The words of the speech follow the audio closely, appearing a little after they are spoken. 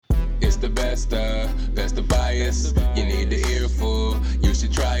best of bias. You need the earful, you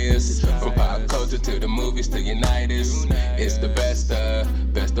should try us. From pop culture to the movies to unite us. It's the best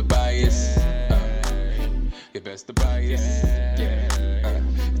of bias. Your best of bias.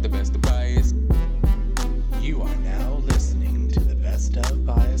 It's the best of bias. You are now listening to the Best of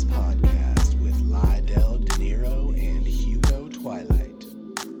Bias podcast with Lydell Dinero and Hugo Twilight.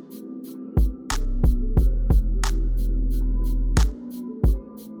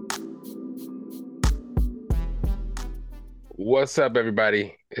 What's up,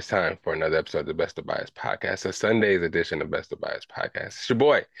 everybody? It's time for another episode of the Best of Bias podcast, a Sunday's edition of Best of Bias podcast. It's your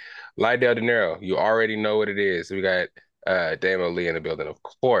boy, Lydell Dinero. You already know what it is. We got Daymo Lee in the building, of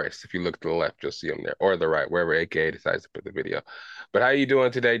course. If you look to the left, you'll see him there, or the right, wherever AKA decides to put the video. But how you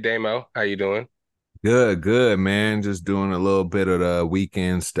doing today, Daymo? How you doing? Good, man. Just doing a little bit of the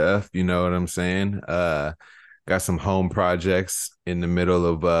weekend stuff. You know what I'm saying? Got some home projects in the middle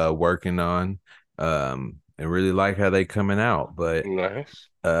of working on. And really like how they coming out, but nice.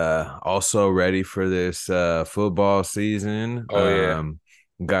 Also ready for this football season. Oh yeah.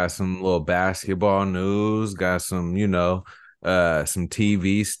 Got some little basketball news, got some, some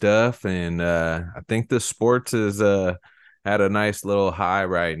TV stuff, and I think the sports is at a nice little high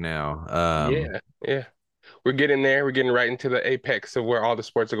right now. Yeah. We're getting there. We're getting right into the apex of where all the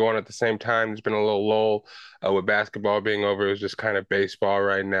sports are going at the same time. There's been a little lull with basketball being over. It's just kind of baseball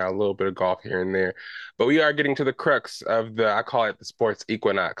right now, a little bit of golf here and there. But we are getting to the crux of I call it the sports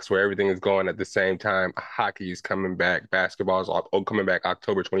equinox, where everything is going at the same time. Hockey is coming back. Basketball is coming back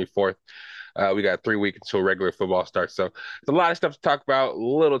October 24th. We got 3 weeks until regular football starts. So there's a lot of stuff to talk about,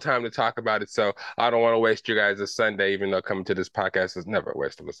 little time to talk about it. So I don't want to waste you guys a Sunday, even though coming to this podcast is never a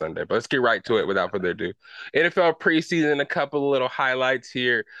waste of a Sunday. But let's get right to it without further ado. NFL preseason, a couple of little highlights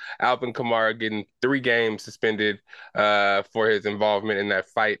here. Alvin Kamara getting 3 games suspended for his involvement in that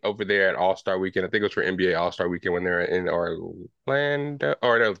fight over there at All-Star Weekend. I think it was for NBA All-Star Weekend when they were in Orlando,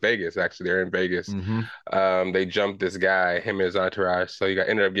 or that was Vegas, actually. They're in Vegas. Mm-hmm. They jumped this guy, him and his entourage. So he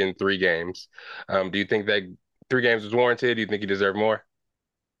ended up getting 3 games. Do you think that 3 games was warranted? Do you think he deserved more?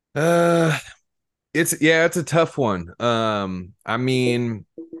 It's a tough one. I mean,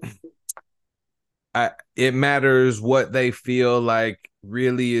 it matters what they feel like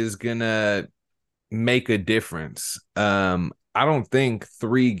really is gonna make a difference. I don't think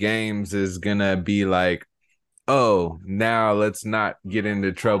 3 games is gonna be like, oh, now let's not get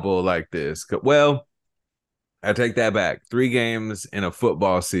into trouble like this. Well, I take that back. 3 games in a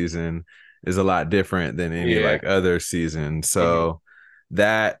football season is a lot different than any like other season. So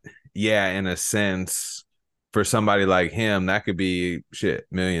that, in a sense, for somebody like him, that could be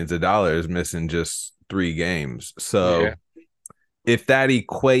millions of dollars missing just 3 games. So if that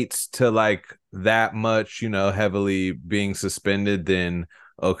equates to like that much, heavily being suspended, then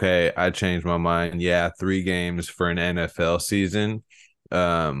okay, I changed my mind. 3 games for an NFL season.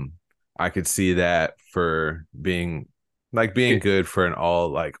 I could see that for being good for an all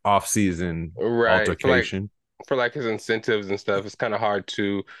like off-season altercation. For his incentives and stuff, it's kind of hard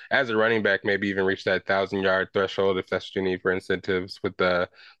to, as a running back, maybe even reach that 1,000-yard threshold if that's what you need for incentives with the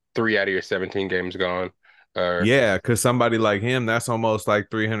 3 out of your 17 games gone. Because somebody like him, that's almost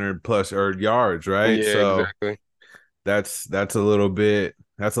like 300 plus yards, right? Yeah, so exactly. That's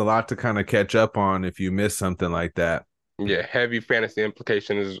a lot to kind of catch up on if you miss something like that. Yeah, heavy fantasy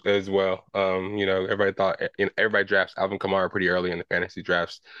implications as well. Everybody thought everybody drafts Alvin Kamara pretty early in the fantasy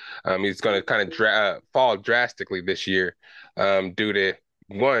drafts. He's going to kind of fall drastically this year due to,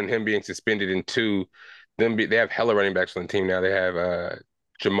 1, him being suspended, and 2, they have hella running backs on the team now. They have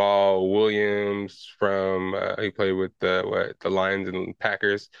Jamal Williams from he played with the Lions and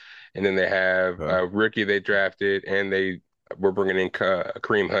Packers, and then they have a rookie they drafted, and they were bringing in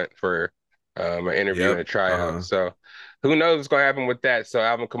Kareem Hunt for an interview and a tryout. So who knows what's going to happen with that? So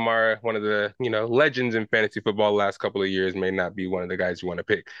Alvin Kamara, one of the legends in fantasy football the last couple of years, may not be one of the guys you want to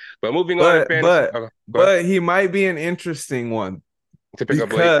pick. But moving on, but he might be an interesting one to pick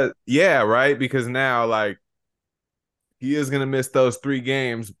up late. Right? Because now, like, he is going to miss those 3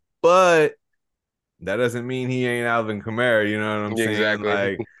 games, but that doesn't mean he ain't Alvin Kamara. You know what I'm saying? Exactly.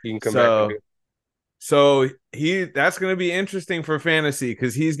 Like, he can come back. So that's going to be interesting for fantasy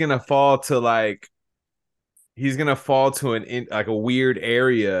because he's going to fall to a weird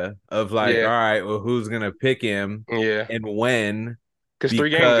area of like, all right, well, who's going to pick him? And when? Because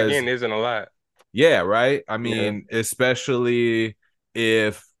 3 games again isn't a lot. Yeah, right. I mean, especially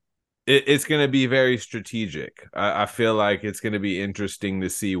if it's going to be very strategic. I feel like it's going to be interesting to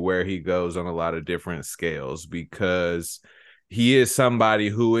see where he goes on a lot of different scales because he is somebody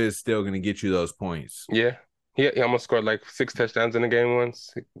who is still going to get you those points. Yeah. He almost scored like 6 touchdowns in a game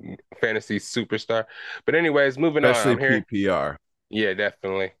once. Fantasy superstar. But anyways, moving on. Especially I'm hearing, PPR. yeah,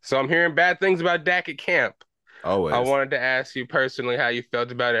 definitely. So I'm hearing bad things about Dak at camp. I Always. wanted to ask you personally how you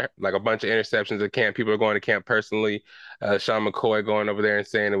felt about it. Like a bunch of interceptions at camp. People are going to camp personally. Sean McCoy going over there and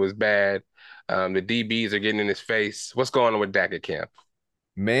saying it was bad. The DBs are getting in his face. What's going on with Dak at camp?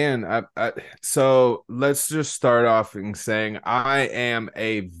 Man, so let's just start off in saying I am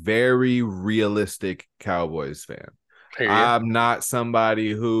a very realistic Cowboys fan. Hear you. I'm not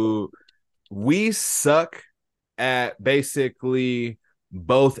somebody who we suck at basically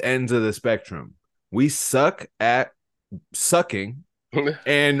both ends of the spectrum. We suck at sucking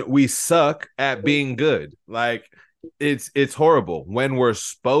and we suck at being good. Like it's horrible when we're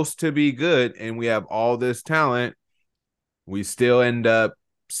supposed to be good and we have all this talent, we still end up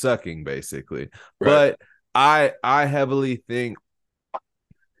sucking basically. Right. But I heavily think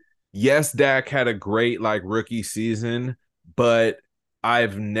yes, Dak had a great like rookie season, but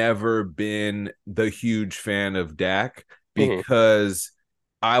I've never been the huge fan of Dak because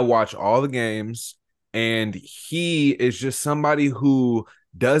I watch all the games and he is just somebody who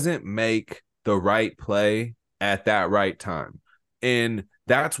doesn't make the right play at that right time. And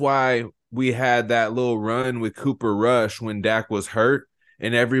that's why we had that little run with Cooper Rush when Dak was hurt.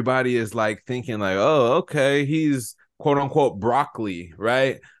 And everybody is like thinking like, oh, okay, he's quote unquote broccoli,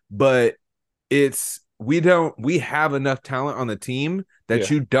 right? But we have enough talent on the team that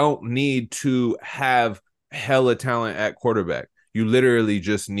Yeah. you don't need to have hella talent at quarterback. You literally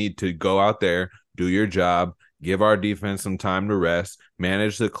just need to go out there, do your job, give our defense some time to rest,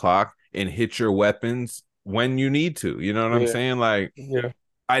 manage the clock, and hit your weapons when you need to. You know what I'm Yeah. saying? Like, Yeah.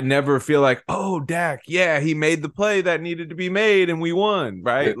 I never feel like, oh, Dak, yeah, he made the play that needed to be made and we won,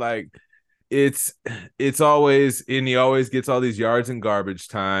 right? Yeah. Like, it's always, and he always gets all these yards in garbage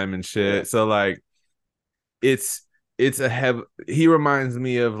time and shit. Yeah. So like, it's a heavy. He reminds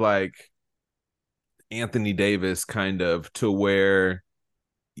me of like Anthony Davis, kind of, to where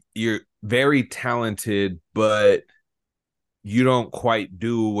you're very talented, but you don't quite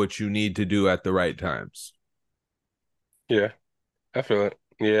do what you need to do at the right times. Yeah. I feel it.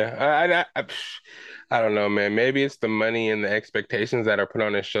 Yeah, I don't know, man. Maybe it's the money and the expectations that are put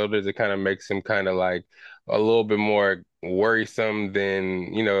on his shoulders. It kind of makes him kind of like a little bit more worrisome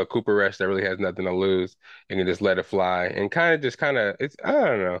than, a Cooper Rush that really has nothing to lose and can just let it fly and kind of it's I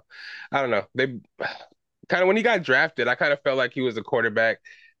don't know. I don't know. They kind of when he got drafted, I kind of felt like he was a quarterback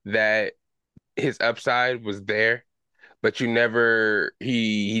that his upside was there, but you never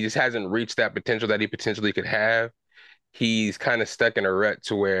he just hasn't reached that potential that he potentially could have. He's kind of stuck in a rut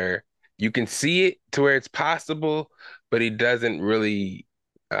to where you can see it to where it's possible, but he doesn't really,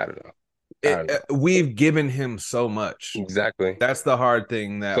 I don't know. I don't know. We've given him so much. Exactly. That's the hard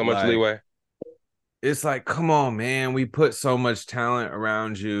thing So that much like leeway. it's like, come on, man, we put so much talent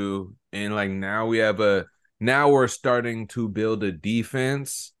around you, and like now we're starting to build a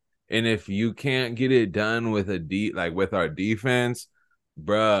defense, and if you can't get it done with with our defense,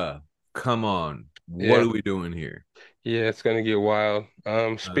 bruh, come on, what Yeah. are we doing here? Yeah, it's gonna get wild.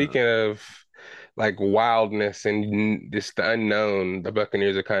 Uh, Speaking of like wildness and just the unknown, the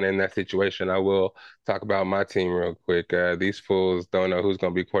Buccaneers are kind of in that situation. I will talk about my team real quick. These fools don't know who's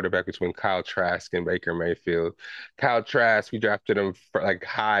gonna be quarterback between Kyle Trask and Baker Mayfield. Kyle Trask, we drafted him for like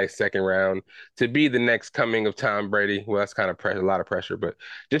high second round to be the next coming of Tom Brady. Well, that's kind of a lot of pressure, but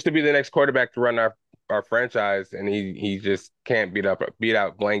just to be the next quarterback to run our franchise, and he just can't beat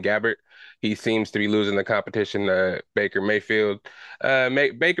out Blaine Gabbert. He seems to be losing the competition to Baker Mayfield.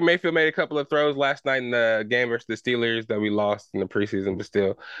 Baker Mayfield made a couple of throws last night in the game versus the Steelers that we lost in the preseason, but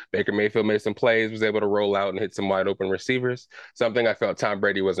still, Baker Mayfield made some plays, was able to roll out and hit some wide open receivers. Something I felt Tom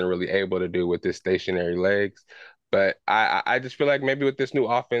Brady wasn't really able to do with his stationary legs. But I just feel like maybe with this new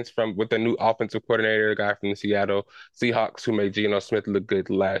offense with the new offensive coordinator, the guy from the Seattle Seahawks who made Geno Smith look good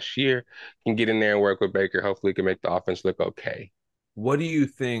last year, can get in there and work with Baker. Hopefully, can make the offense look okay. what do you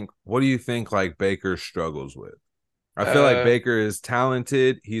think? What do you think like Baker struggles with? I feel like Uh, Baker is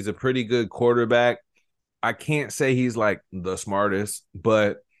talented. He's a pretty good quarterback. I can't say he's like the smartest,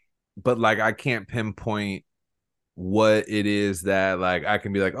 but like I can't pinpoint what it is that like I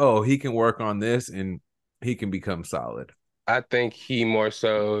can be like, oh, he can work on this and he can become solid. I think he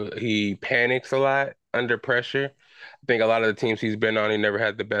panics a lot under pressure. I think a lot of the teams he's been on, he never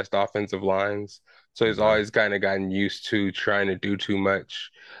had the best offensive lines. So he's Okay. always kind of gotten used to trying to do too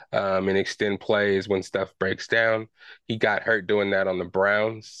much and extend plays when stuff breaks down. He got hurt doing that on the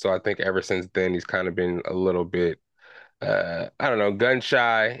Browns. So I think ever since then, he's kind of been a little bit, I don't know, gun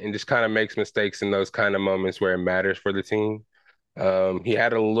shy and just kind of makes mistakes in those kind of moments where it matters for the team. He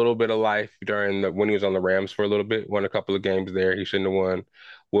had a little bit of life during when he was on the Rams for a little bit. Won a couple of games there. He shouldn't have won.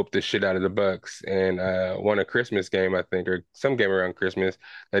 Whooped the shit out of the Bucks and won a Christmas game, I think, or some game around Christmas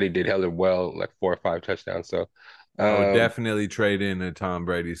that he did hella well, like 4 or 5 touchdowns. So I would definitely trade in a Tom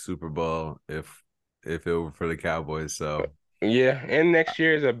Brady Super Bowl if it were for the Cowboys. So yeah, and next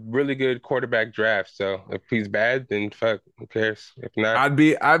year is a really good quarterback draft. So if he's bad, then fuck, who cares? If not, I'd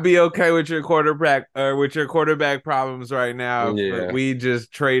be okay with your quarterback problems right now. yeah. We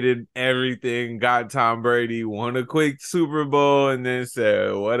just traded everything, got Tom Brady, won a quick Super Bowl, and then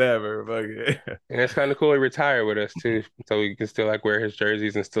said whatever. Fuck it. And it's kind of cool he retired with us too, so we can still like wear his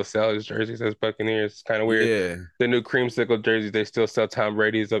jerseys and still sell his jerseys as Buccaneers. It's kind of weird. Yeah. The new creamsicle jerseys, they still sell Tom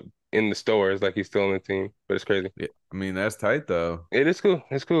Brady's up in the stores like he's still on the team, but it's crazy. Yeah. I mean, that's tight though. It is cool.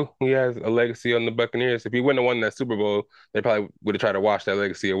 It's cool. He has a legacy on the Buccaneers. If he wouldn't have won that Super Bowl, they probably would have tried to wash that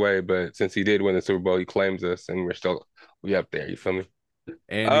legacy away. But since he did win the Super Bowl, he claims us, and we up there. You feel me?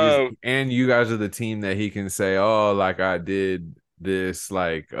 And you guys are the team that he can say, oh, like I did this,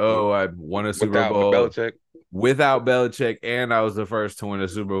 like, oh, I won a Super Bowl without Belichick, and I was the first to win a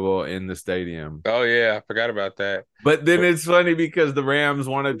Super Bowl in the stadium. Oh yeah, I forgot about that. But then it's funny because the Rams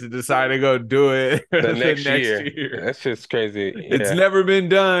wanted to decide to go do it the next year. That's just crazy. Yeah. It's never been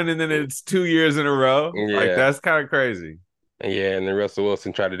done, and then it's 2 years in a row. Yeah. Like that's kind of crazy. Yeah, and then Russell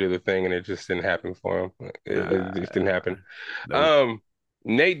Wilson tried to do the thing, and it just didn't happen for him. It just didn't happen.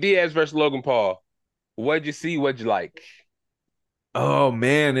 Nate Diaz versus Logan Paul. What'd you see? What'd you like? Oh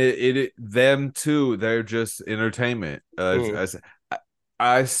man, it them too. They're just entertainment.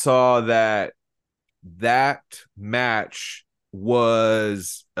 I saw that match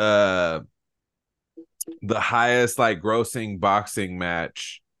was the highest like grossing boxing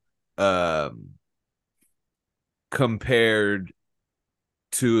match compared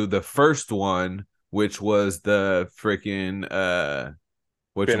to the first one, which was the freaking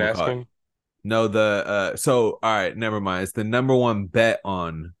No, so all right, never mind. It's the number one bet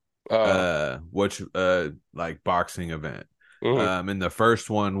on like boxing event. And the first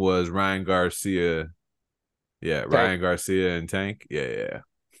one was Ryan Garcia. Yeah, Tank. Ryan Garcia and Tank. Yeah.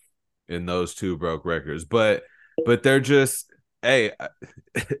 And those two broke records. But they're just Nate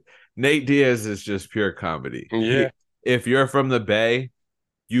Diaz is just pure comedy. Yeah. If you're from the Bay,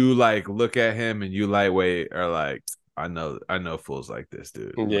 you like look at him and you lightweight are like, I know fools like this,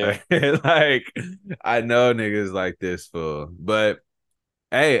 dude. Yeah. Like I know niggas like this fool. But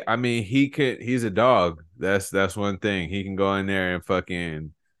hey, I mean he's a dog. That's one thing. He can go in there and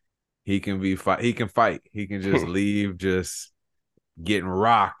fucking he can fight. He can just leave just getting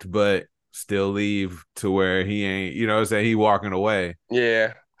rocked, but still leave to where he ain't, you know what I'm saying, he walking away.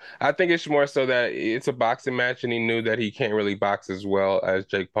 Yeah. I think it's more so that it's a boxing match and he knew that he can't really box as well as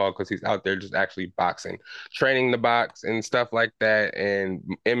Jake Paul because he's out there just actually boxing, training the box and stuff like that, and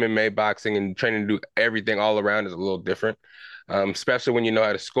MMA boxing and training to do everything all around is a little different, especially when you know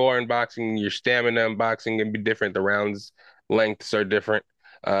how to score in boxing. Your stamina in boxing can be different. The rounds lengths are different.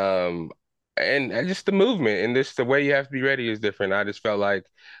 And just the movement and just the way you have to be ready is different. I just felt like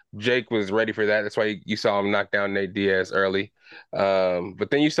Jake was ready for that. That's why you saw him knock down Nate Diaz early.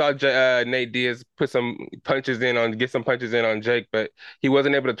 But then you saw Nate Diaz get some punches in on Jake, but he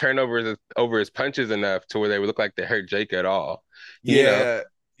wasn't able to turn over his punches enough to where they would look like they hurt Jake at all. Yeah.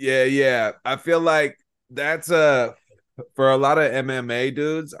 I feel like that's for a lot of MMA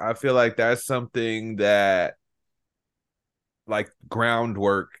dudes, I feel like that's something that like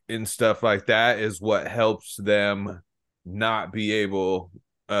groundwork and stuff like that is what helps them not be able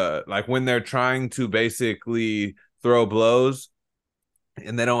like when they're trying to basically throw blows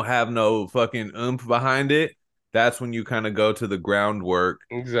and they don't have no fucking oomph behind it. That's when you kind of go to the groundwork.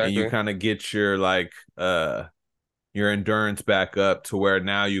 Exactly. And you kind of get your like your endurance back up to where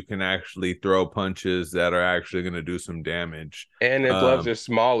now you can actually throw punches that are actually going to do some damage. And the gloves are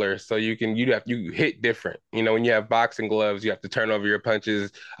smaller, so you hit different. You know, when you have boxing gloves, you have to turn over your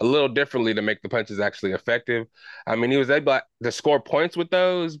punches a little differently to make the punches actually effective. I mean, he was able to score points with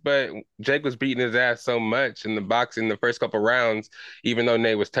those, but Jake was beating his ass so much in the boxing the first couple rounds, even though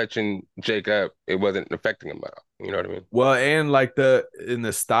Nate was touching Jake up, it wasn't affecting him at all. You know what I mean? Well, and like in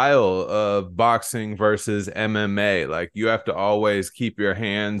the style of boxing versus MMA, like you have to always keep your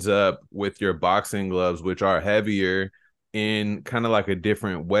hands up with your boxing gloves, which are heavier in kind of like a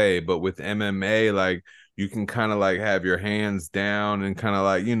different way. But with MMA, like you can kind of like have your hands down and kind of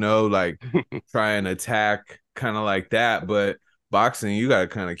like, you know, like try and attack kind of like that. But boxing, you got to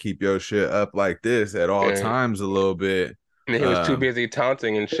kind of keep your shit up like this at all times a little bit. And he was too busy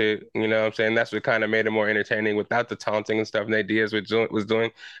taunting and shit. You know what I'm saying? That's what kind of made it more entertaining without the taunting and stuff Nate Diaz was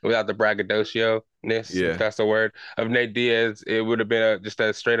doing, without the braggadocio-ness, if Yeah. that's a word, of Nate Diaz. It would have been just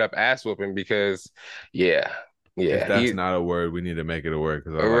a straight up ass whooping because, yeah, If yeah, that's not a word, we need to make it a word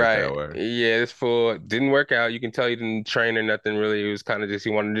because I like right. that word. Yeah, this fool didn't work out. You can tell he didn't train or nothing really. It was kind of just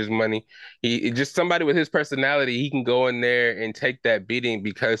he wanted his money. Just somebody with his personality, he can go in there and take that beating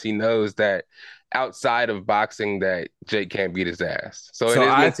because he knows that outside of boxing that Jake can't beat his ass. So in So his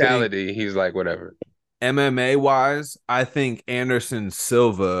I think mentality, he's like, whatever. MMA wise, I think Anderson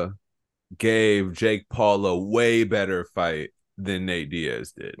Silva gave Jake Paul a way better fight than Nate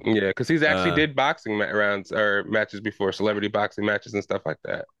Diaz did. Yeah, because he's actually Uh, did boxing rounds or matches before, celebrity boxing matches and stuff like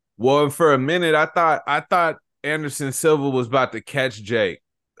that. well, for a minute, I thought Anderson Silva was about to catch Jake.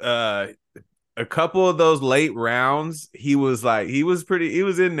 A couple of those late rounds, he was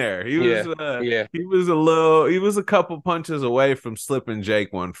in there. Yeah, yeah. He was a couple punches away from slipping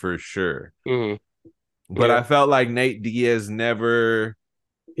Jake one for sure. Hmm. But Yeah. I felt like Nate Diaz never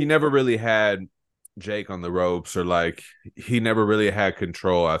really had Jake on the ropes, or like he never really had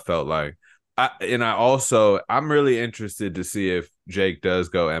control. I felt like I'm really interested to see if Jake does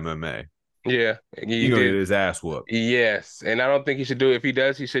go MMA. Yeah, He he gonna get did. his ass whooped. Yes, and I don't think he should do it. If he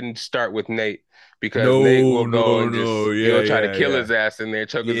does, he shouldn't start with Nate because Nate No, will go no, and no. just Yeah, he'll try to yeah, kill yeah. his ass in there, Yeah.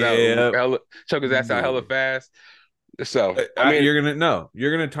 choke his ass out hella No. fast. So I mean, You're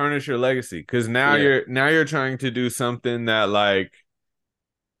gonna tarnish your legacy because now yeah, you're trying to do something that like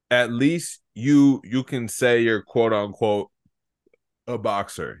at least you can say you're quote unquote a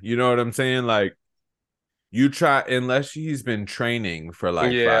boxer. You know what I'm saying? Like you try, unless he's been training for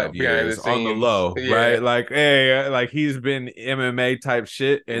like yeah, 5 years behind the on the scenes, low, yeah, right? Like, hey, like he's been MMA type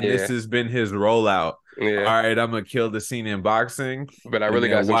shit, and this yeah, has been his rollout. yeah. All right, I'm gonna kill the scene in boxing, But I and really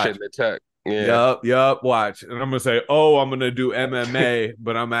got then some shit watch. in the tuck. Yeah, Yup, watch. And I'm gonna say, oh, I'm gonna do MMA,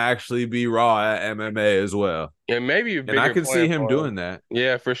 but I'm gonna actually be raw at MMA as well. and maybe a And I bigger can see plan him for him. doing that.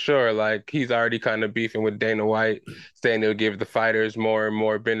 Yeah, for sure. Like he's already kind of beefing with Dana White, saying he'll give the fighters more and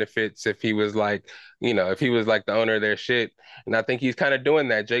more benefits if he was like, if he was like the owner of their shit. And I think he's kind of doing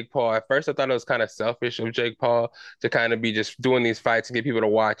that. Jake Paul, at first I thought it was kind of selfish of Jake Paul to kind of be just doing these fights and get people to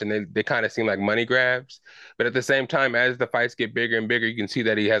watch, and they kind of seem like money grabs. But at the same time, as the fights get bigger and bigger, you can see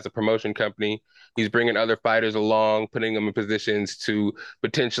that he has a promotion company. He's bringing other fighters along, putting them in positions to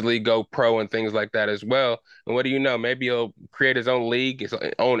potentially go pro and things like that as well. And what do you know? Maybe he'll create his own league, his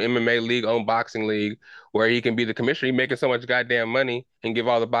own MMA league, own boxing league, where he can be the commissioner. He's making so much goddamn money and give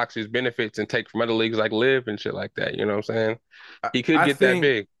all the boxers benefits and take from other leagues like Live and shit like that. You know what I'm saying? He could I get that think,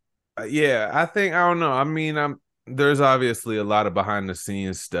 big. yeah, I think I don't know. I mean, there's obviously a lot of behind the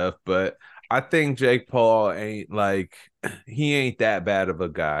scenes stuff, but I think Jake Paul ain't like he ain't that bad of a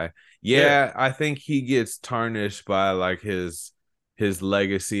guy. Yeah. Yeah, I think he gets tarnished by like his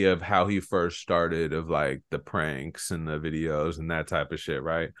legacy of how he first started, of like the pranks and the videos and that type of shit,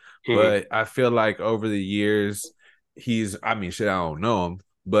 right? Mhm. But I feel like over the years I mean shit, I don't know him,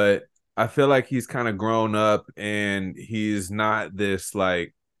 but I feel like he's kind of grown up and he's not this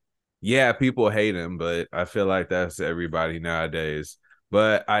like, yeah, people hate him, but I feel like that's everybody nowadays.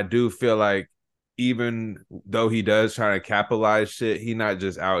 But I do feel like even though he does try to capitalize shit, he not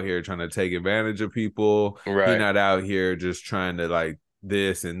just out here trying to take advantage of people. He Right. not out here just trying to like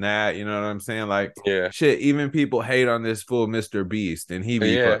this and that. You know what I'm saying? Like Yeah. shit, even people hate on this fool Mr. Beast, and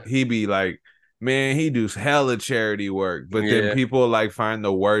Yeah. he be like, man, he does hella charity work. But then Yeah. people like find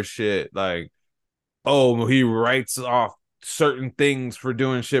the worst shit, like, oh, he writes off certain things for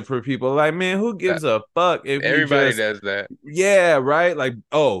doing shit for people. Like, man, who Uh, gives a fuck if you Everybody just, does that. yeah, right? Like,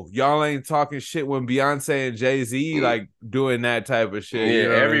 oh, y'all ain't talking shit when Beyonce and Jay-Z Mm. like doing that type of shit. Yeah, You know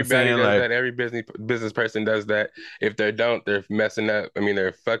what I'm everybody saying? does Like, that. Every business person does that. If they don't, they're messing up. I mean,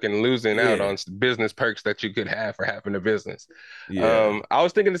 they're fucking losing out yeah, on business perks that you could have for having a business. yeah. I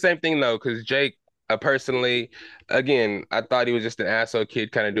was thinking the same thing though, because Jake, personally, again, I thought he was just an asshole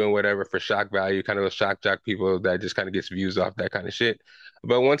kid, kind of doing whatever for shock value, kind of those shock jock people that just kind of gets views off that kind of shit.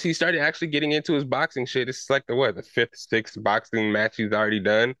 But once he started actually getting into his boxing shit, it's like the fifth, sixth boxing match he's already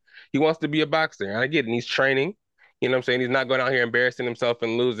done. He wants to be a boxer. And I get it. And he's training. You know what I'm saying? He's not going out here embarrassing himself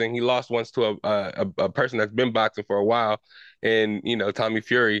and losing. He lost once to a person that's been boxing for a while, and Tommy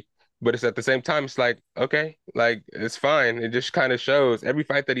Fury. But it's at the same time, it's like, okay, like it's fine. It just kind of shows every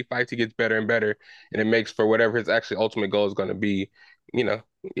fight that he fights, he gets better and better, and it makes for whatever his actually ultimate goal is going to be. You know,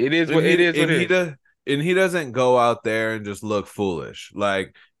 it is what it is. What it is. He doesn't go out there and just look foolish.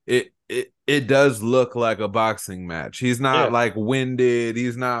 Like it does look like a boxing match. He's not Yeah. like winded.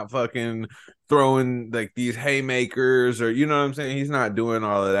 He's not fucking throwing like these haymakers, or you know what I'm saying. He's not doing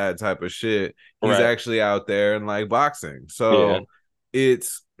all of that type of shit. He's Right. actually out there and like boxing. Yeah. So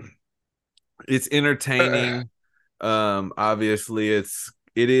it's entertaining. Obviously it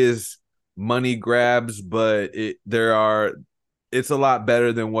is money grabs, but it's a lot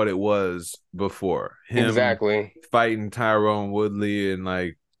better than what it was before. Him Exactly. fighting Tyrone Woodley and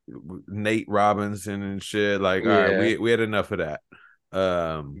like Nate Robinson and shit. Like, all right, Yeah. we had enough of that.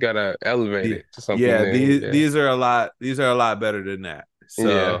 Gotta elevate it to something Yeah, new. these are a lot better than that. Yeah.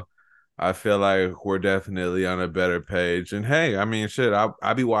 So I feel like we're definitely on a better page. And hey, I mean, shit, I'll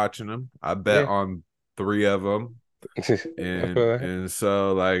be watching them. I bet Yeah. on 3 of them, I feel that. and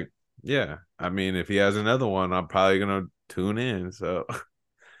so like, yeah. I mean, if he has another one, I'm probably gonna tune in. So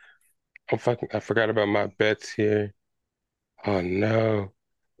I forgot about my bets here. Oh no.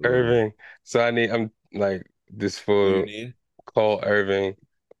 Irving. So I'm like this who you fool, need? Cole Irving.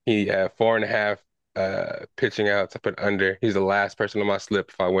 He had 4.5 pitching outs. I put under. He's the last person on my slip.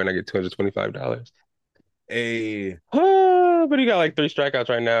 If I win, I get $225. A But he got like 3 strikeouts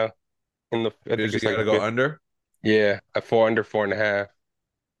right now. I think Did you it's like gotta the go fifth. under? Yeah, a 4 under 4.5.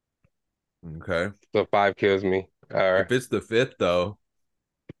 Okay. So 5 kills me. If it's the 5th though,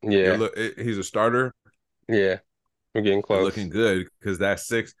 Yeah, he's a starter. yeah, we're getting You're looking close. good because that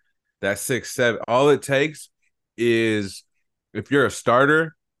 6-7. All it takes is if you're a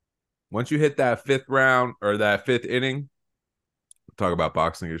starter, once you hit that 5th round or that 5th inning, talk about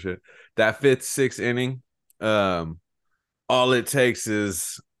boxing and shit. That 5th, 6th inning, all it takes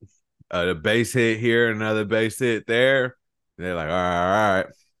is a base hit here, another base hit there. They're like, all right,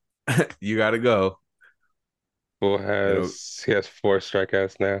 you got to go. Bull It'll. he has 4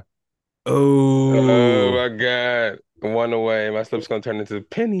 strikeouts now. Oh Oh, my God. One away. My slip's gonna turn into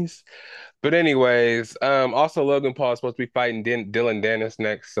pennies. But anyways, also Logan Paul is supposed to be fighting Dylan Dennis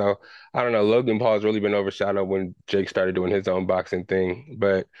next. So I don't know. Logan Paul has really been overshadowed when Jake started doing his own boxing thing.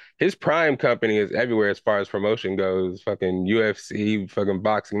 But his prime company is everywhere as far as promotion goes. Fucking UFC, fucking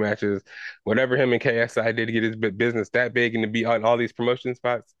boxing matches, whatever him and KSI did to get his business that big and to be on all these promotion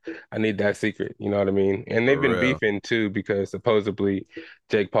spots. I need that secret. You know what I mean? And they've for been real. beefing too because supposedly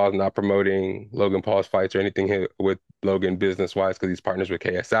Jake Paul's not promoting Logan Paul's fights or anything with Logan business wise because he's partners with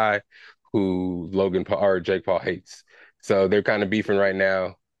KSI, who Logan Paul or Jake Paul hates. So they're kind of beefing right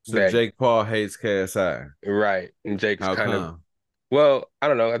now. So That Jake Paul hates KSI. right, and Jake's How kind of come? I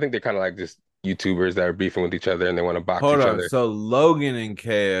don't know. I think they're kind of like just YouTubers that are beefing with each other and they want to box Hold each on. other. So Logan and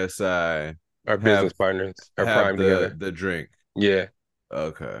KSI Our have business partners are have prime together. the drink. Yeah.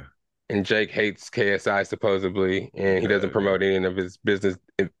 Okay. And Jake hates KSI supposedly, and he doesn't Okay. promote any of his business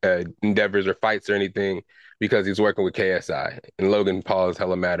endeavors or fights or anything because he's working with KSI. And Logan Paul is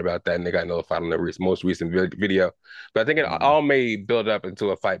hella mad about that, and they got notified on the most recent video. But I think it Mm. all may build up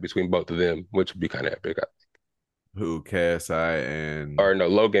into a fight between both of them, which would be kind of epic. Who KSI and Or no,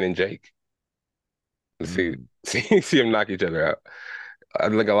 Logan and Jake. Let's see, mm, see them knock each other out. I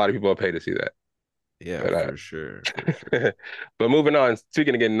think a lot of people will pay to see that. yeah, But for sure, for sure. but moving on.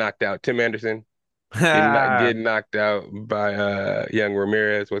 Speaking of getting knocked out, Tim Anderson getting knocked out by young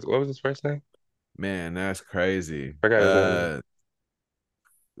Ramirez. What was his first name? Man, that's crazy. Forgot his name.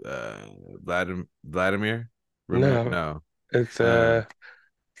 Uh Vladimir Ramirez? No, No. it's Uh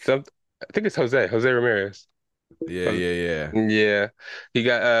some. I think it's Jose Ramirez. yeah, yeah, yeah. Yeah, he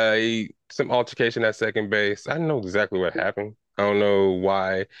got some altercation at second base. I don't know exactly what happened. I don't know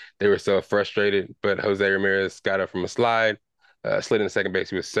why they were so frustrated, but Jose Ramirez got up from a slide, slid into second base.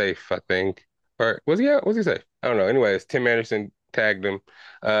 He was safe, I think. Or was he out? Was he safe? I don't know. Anyways, Tim Anderson tagged him,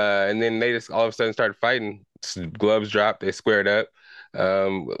 and then they just all of a sudden started fighting. Gloves dropped. They squared up. A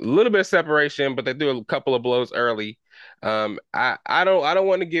little bit of separation, but they threw a couple of blows early. I don't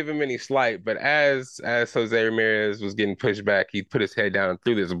want to give him any slight, but as Jose Ramirez was getting pushed back, he put his head down and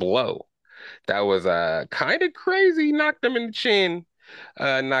threw this blow. That was kind of crazy. Knocked him in the chin.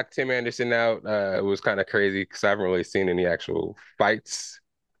 Knocked Tim Anderson out. It was kind of crazy because I haven't really seen any actual fights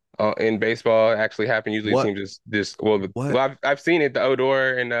in baseball actually happen. Usually it What seems just well, what I've seen it, the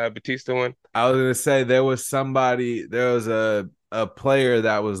Odor and Batista one. I was gonna say there was a player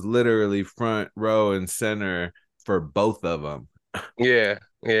that was literally front row and center for both of them. Yeah,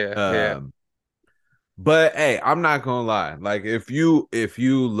 yeah, yeah. Um, but hey, I'm not gonna lie. Like if you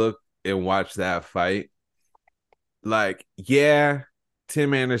look and watch that fight, like yeah,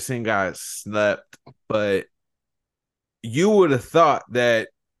 Tim Anderson got slept, but you would have thought that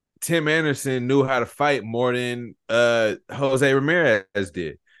Tim Anderson knew how to fight more than Jose Ramirez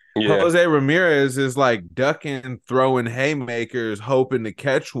did. Yeah. Jose Ramirez is like ducking, throwing haymakers, hoping to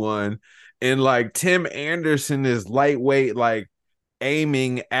catch one. And like Tim Anderson is lightweight, like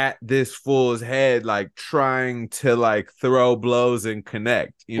aiming at this fool's head, like trying to like throw blows and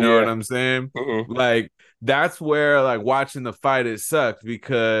connect. You know what Yeah. I'm saying? Mm-hmm. Like that's where like watching the fight it sucked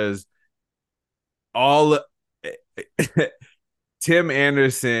because all Tim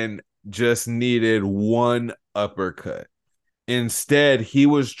Anderson just needed one uppercut. Instead, he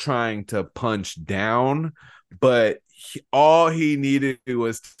was trying to punch down, but all he needed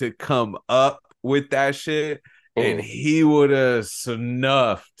was to come up with that shit, and Mm-hmm. he would have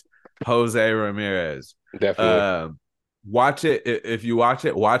snuffed Jose Ramirez. Definitely. Um, watch it if you watch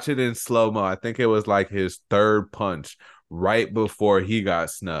it in slow mo. I think it was like his third punch right before he got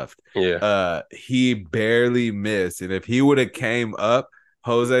snuffed. Yeah. He barely missed, and if he would have came up,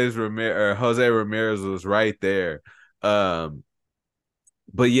 Jose Ramirez was right there.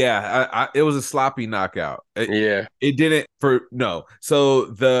 But yeah, it was a sloppy knockout. Yeah. It didn't for no. So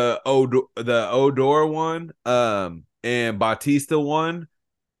the Odor one, and Batista one,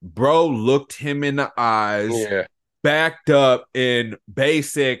 bro looked him in the eyes, Yeah. backed up, and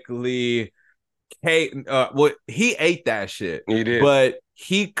basically, he ate that shit, He did. but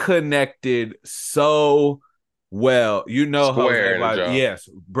he connected so well. You know, Square Jose, in the but jaw. yes,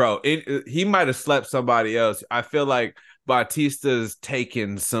 bro, he might have slept somebody else. I feel like Batista's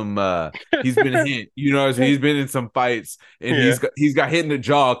taken some. He's been hit. You know, he's been in some fights, and Yeah. he's got hit in the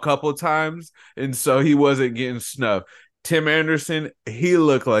jaw a couple times, and so he wasn't getting snuffed. Tim Anderson, he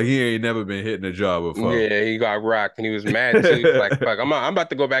looked like he ain't never been hit in the jaw before. Yeah, he got rocked and he was mad too. He was like, fuck, I'm about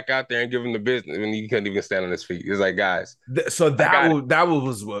to go back out there and give him the business. And he couldn't even stand on his feet. He was like, guys. So that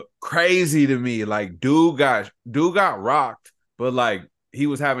was what crazy to me. Like, dude got rocked, but like he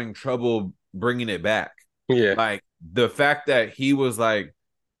was having trouble bringing it back. Yeah. Like the fact that he was like,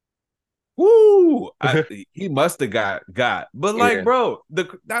 woo, he must have got. But like, Yeah. bro,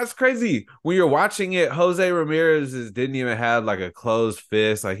 that's crazy. When you're watching it, Jose Ramirez didn't even have like a closed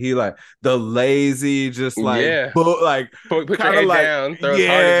fist. Like he like the lazy, just like Yeah. like Put your kind head of like down, throw as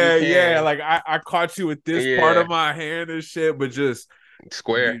hard as you can. like I caught you with this part Yeah. of my hand and shit, but just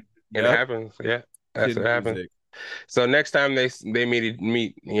Square. And it yep, happens. Yeah. That's chin what happens. music. So next time they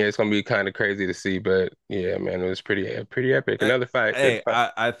meet, yeah, it's gonna be kind of crazy to see, but yeah, man, it was pretty epic. Another fight. Good Hey,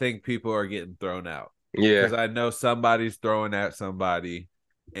 fight. I think people are getting thrown out Yeah. because I know somebody's throwing at somebody,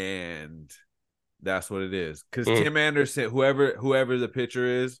 and that's what it is. Because Mm. Tim Anderson, whoever the pitcher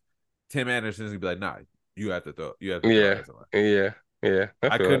is, Tim Anderson's gonna be like, nah, you have to throw. You have to throw Yeah. at somebody. Yeah. Yeah.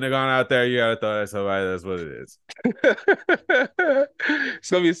 I couldn't have gone out there. You gotta throw at somebody. That's what it is. It's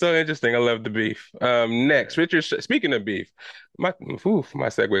gonna be so interesting. I love the beef. Next, Speaking of beef, my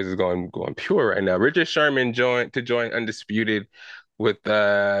segues is going pure right now. Richard Sherman joined Undisputed with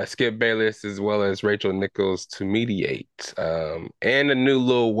Skip Bayless as well as Rachel Nichols to mediate. And a new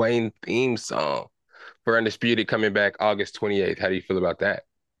Lil Wayne theme song for Undisputed coming back August 28th. How do you feel about that?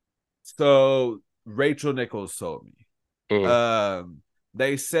 So Rachel Nichols sold me. Mm.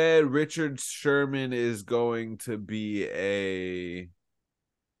 They said Richard Sherman is going to be a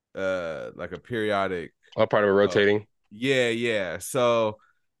like a periodic All part of a rotating. yeah. So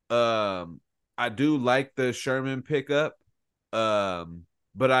I do like the Sherman pickup. But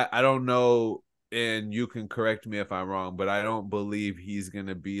I don't know, and you can correct me if I'm wrong, but I don't believe he's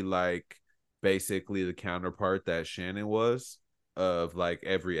gonna be like basically the counterpart that Shannon was of like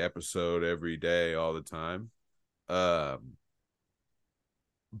every episode, every day, all the time.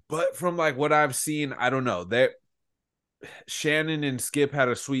 But from like what I've seen, I don't know. That Shannon and Skip had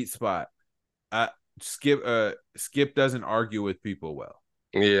a sweet spot. Skip doesn't argue with people well.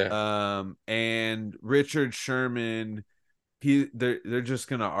 Yeah. And Richard Sherman, they're just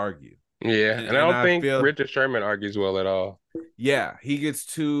gonna argue. Yeah. And I And don't I think feel Richard Sherman argues well at all. yeah, he gets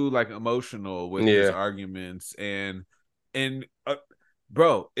too like emotional with his Yeah. arguments and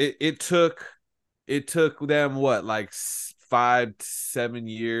bro, it took them what like 5-7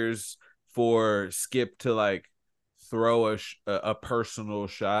 years for Skip to like throw a personal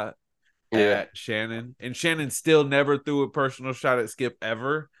shot Yeah. at Shannon, and Shannon still never threw a personal shot at Skip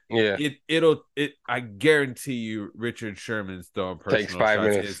ever. Yeah. I guarantee you Richard Sherman's throwing Takes personal 5 shots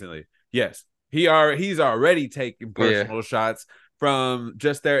minutes. instantly. Yes. He's already taken personal shots from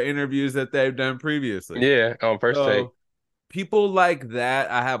just their interviews that they've done previously. Yeah, on first take. People like that,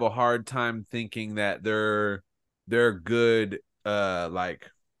 I have a hard time thinking that they're good like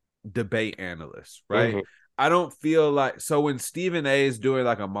debate analysts, right? Mhm. I don't feel like so when Stephen A is doing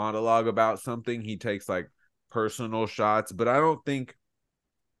like a monologue about something, he takes like personal shots, but I don't think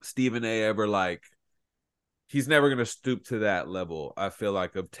Stephen A ever like he's never gonna stoop to that level, I feel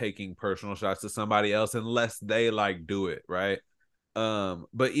like, of taking personal shots to somebody else unless they like do it, right?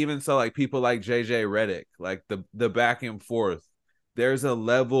 But even so, like people like JJ Redick, like the back and forth, there's a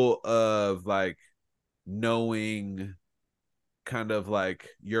level of like knowing kind of like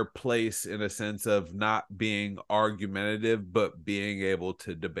your place in a sense of not being argumentative but being able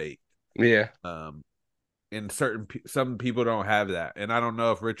to debate. Yeah. And some people don't have that, and I don't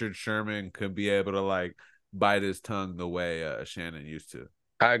know if Richard Sherman could be able to like bite his tongue the way Shannon used to.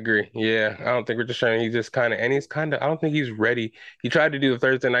 I agree. Yeah, I don't think Richard Sherman. He's just kind of, and he's kind of. I don't think he's ready. He tried to do the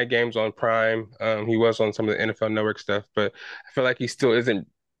Thursday night games on Prime. He was on some of the NFL Network stuff, but I feel like he still isn't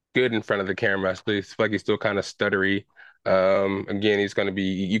good in front of the camera. I feel like he's still kind of stuttery. Again, he's going to be.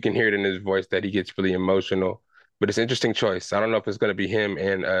 You can hear it in his voice that he gets really emotional. But it's an interesting choice. I don't know if it's going to be him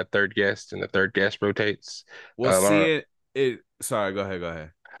and third guest, and the third guest rotates. Well, I don't know. see it. Sorry, go ahead. Go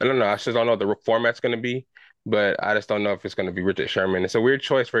ahead. I don't know. I just don't know what the format's going to be, but I just don't know if it's going to be Richard Sherman. It's a weird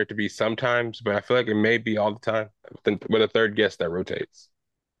choice for it to be sometimes, but I feel like it may be all the time with a third guest that rotates.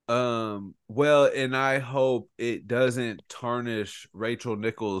 Well, and I hope it doesn't tarnish Rachel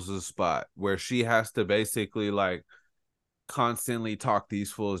Nichols' spot where she has to basically like constantly talk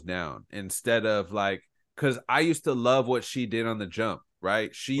these fools down instead of like, because I used to love what she did on the jump,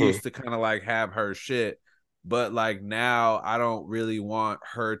 right? She used to kind of like have her shit, but like now I don't really want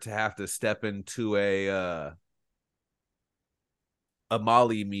her to have to step into a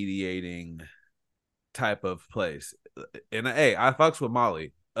Molly mediating type of place. And hey, I fucks with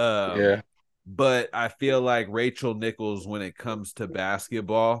Molly. Yeah. But I feel like Rachel Nichols, when it comes to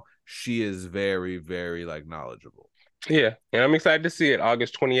basketball, she is very, very like knowledgeable. Yeah. And I'm excited to see it.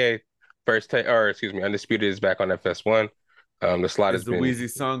 August 28th, Undisputed is back on FS1. The slot Is has the been, Wheezy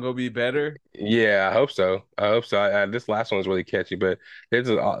song gonna be better? yeah, I hope so. I hope so. This last one was really catchy, but with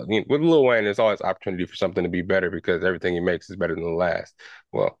Lil Wayne, there's always opportunity for something to be better because everything he makes is better than the last.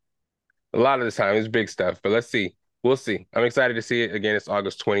 Well, a lot of the time it's big stuff, but let's see. We'll see. I'm excited to see it. Again, it's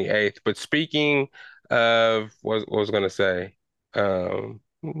August 28th. But speaking of what was going to say, um,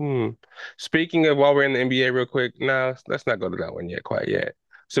 hmm, speaking of while we're in the NBA real quick, no, let's not go to that one yet, quite yet.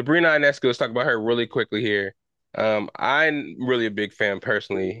 Sabrina Ionescu, let's talk about her really quickly here. I'm really a big fan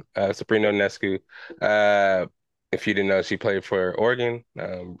personally. Sabrina Ionescu, uh, if you didn't know, she played for Oregon.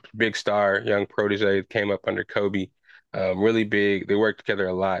 Big star, young protege, came up under Kobe. Really big. They worked together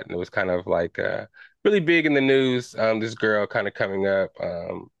a lot, and it was kind of like really big in the news. This girl kind of coming up,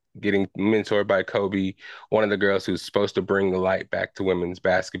 getting mentored by Kobe, one of the girls who's supposed to bring the light back to women's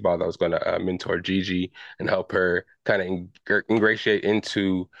basketball that was going to mentor Gigi and help her kind of ingratiate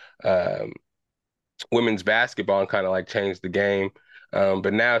into um, women's basketball and kind of like change the game.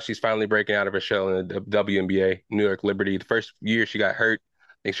 But now she's finally breaking out of her shell in the WNBA, New York Liberty. The first year she got hurt,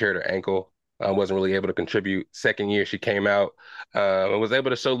 I think she hurt her ankle, wasn't really able to contribute. Second year she came out and was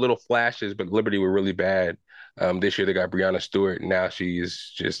able to show little flashes, but Liberty were really bad. This year they got Breanna Stewart. Now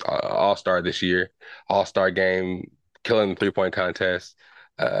she's just all-star this year, all-star game, killing the three-point contest.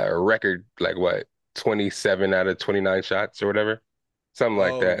 Record like what, 27 out of 29 shots or whatever, something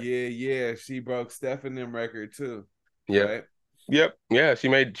like Oh that. yeah. She broke Stephanem record too, Yep. right? Yep. Yeah. She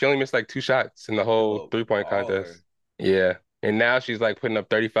only missed like two shots in the whole Yo, three-point baller. contest. Yeah. And now she's like putting up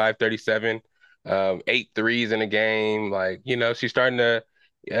 35, 37, 8 threes in a game. Like, she's starting to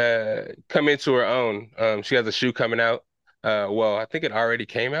come into her own. She has a shoe coming out. Well, I think it already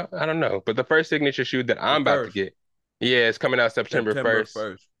came out. I don't know. But the first signature shoe that The I'm about to first get, yeah, it's coming out September September 1st.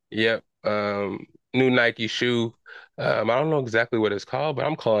 1st. Yep. New Nike shoe. I don't know exactly what it's called, but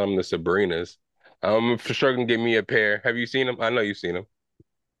I'm calling them the Sabrinas. For sure can get me a pair. Have you seen them? I know you've seen them.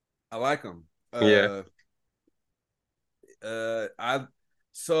 I like them. Yeah. I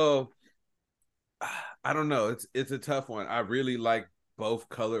so I don't know. It's a tough one. I really like both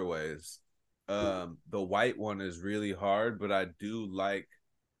colorways. The white one is really hard, but I do like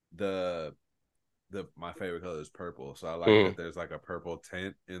the my favorite color is purple, so I like Mm. that there's like a purple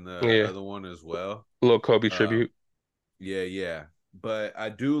tint in the Yeah. other one as well. A little Kobe Um, tribute. yeah. But I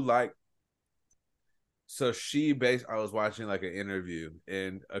do like. So I was watching like an interview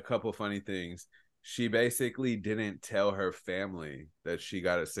and a couple funny things. She basically didn't tell her family that she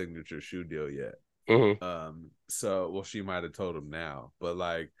got a signature shoe deal yet. Hmm. Well, she might have told them now, but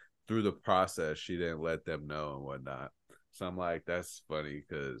like through the process, she didn't let them know and whatnot. So I'm like, that's funny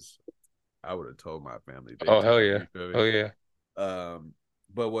because I would have told my family big Oh, hell time. yeah. You feel Oh, me? yeah.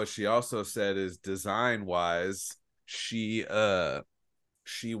 But what she also said is design wise, she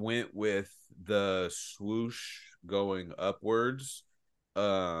went with the swoosh going upwards,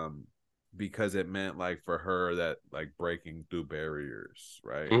 because it meant like for her that like breaking through barriers,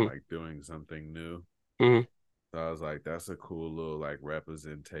 right? And Hmm. like doing something new. Hmm. So I was like, that's a cool little like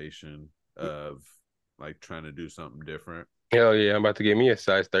representation of like trying to do something different. Hell yeah, I'm about to get me a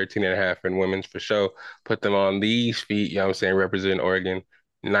size 13 and a half in women's for sure. Put them on these feet, you know what I'm saying, represent Oregon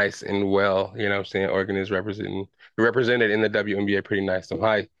nice and well. You know what I'm saying? Oregon is represented in the WNBA pretty nice. Some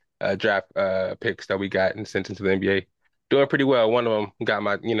high draft picks that we got and sent into the NBA. Doing pretty well. One of them got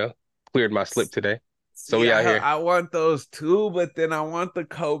my, cleared my slip today. So See, we out here. I want those too, but then I want the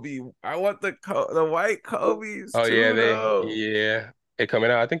Kobe. I want the white Kobe's Oh yeah, too, though. they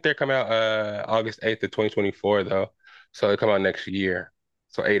coming out. I think they're coming out August 8th of 2024 though. So they come out next year.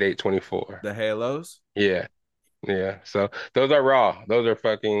 So 8/8/24. The Halos. Yeah. Yeah. So those are raw. Those are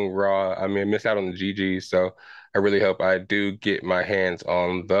fucking raw. I mean, miss out on the GGs, so I really hope I do get my hands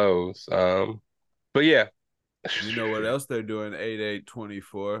on those. But yeah. You know what else they're doing?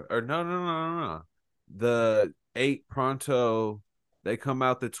 8/8/24. Or no. The 8 Pronto, they come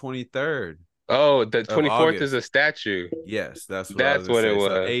out the 23rd Oh, the of 24th is August. a statue. Yes, that's what I was That's gonna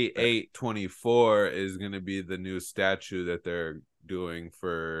what it say. So was. 8/8/24 is gonna be the new statue that they're doing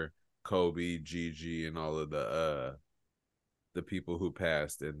for Kobe, Gigi, and all of the people who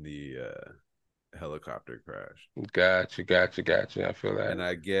passed in the helicopter crash. Gotcha. I feel that. And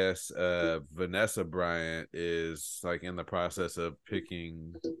I guess Vanessa Bryant is like in the process of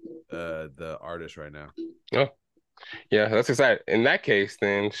picking the artist right now. Oh, yeah, that's exciting. In that case,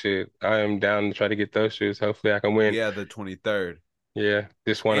 then shit, I am down to try to get those shoes. Hopefully I can win. Yeah, the 23rd. Yeah,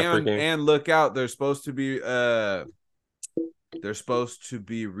 just want to freaking And look out, they're supposed to be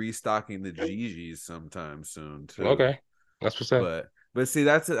restocking the Gigi's sometime soon too. Okay. That's what's up. But see,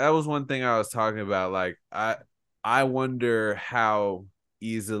 that was one thing I was talking about. Like I wonder how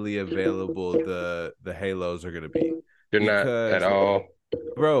easily available the Halos are gonna be. You're not at all.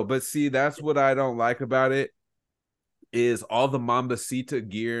 Bro, but see, that's what I don't like about it is all the Mambasita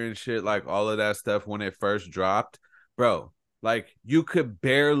gear and shit, like all of that stuff when it first dropped, bro, like you could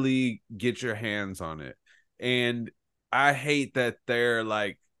barely get your hands on it. And I hate that they're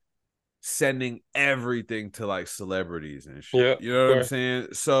like sending everything to like celebrities and shit. Yeah, you know what I'm saying?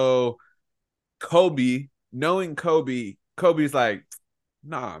 So Kobe, knowing Kobe's like,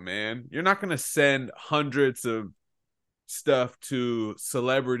 nah, man, you're not gonna send hundreds of stuff to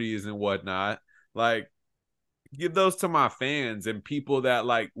celebrities and whatnot. Like, give those to my fans and people that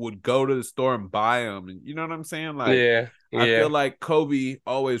like would go to the store and buy them. And you know what I'm saying? Like, I feel like Kobe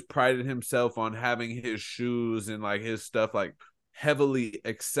always prided himself on having his shoes and like his stuff like heavily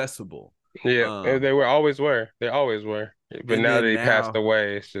accessible. Yeah, they always were. They always were. But now that he passed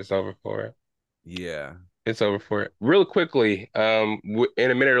away, it's just over for it. Yeah. It's over for it. Real quickly, in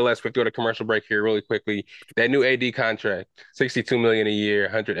a minute or less, we have to go to commercial break here really quickly. That new AD contract, $62 million a year,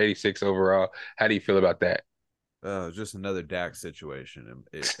 186 overall. How do you feel about that? Just another Dak situation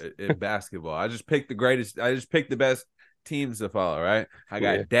in basketball. I just picked the best teams to follow, right? I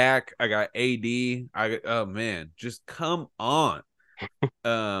got Dak, I got AD, oh man, just come on.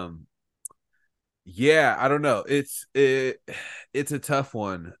 Yeah, I don't know. It's a tough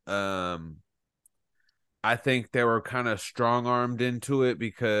one. I think they were kind of strong-armed into it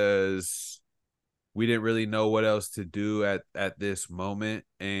because we didn't really know what else to do at this moment,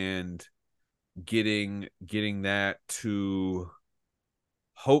 and getting that to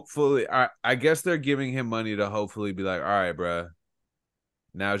hopefully, I guess they're giving him money to hopefully be like, all right, bro,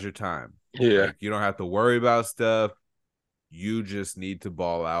 now's your time. Yeah. Like, you don't have to worry about stuff. You just need to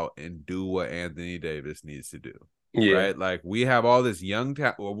ball out and do what Anthony Davis needs to do. Yeah. Right? Like, we have all this young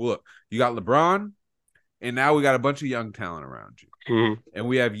talent. Well, look, you got LeBron, and now we got a bunch of young talent around you. Mm-hmm. And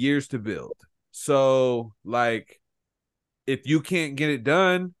we have years to build. So, like, if you can't get it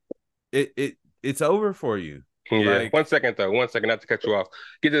done, it's over for you. Yeah. Like, 1 second, though. 1 second, not to cut you off.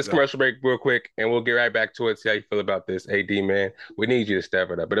 Get this commercial break real quick, and we'll get right back to it. See how you feel about this, AD, man. We need you to step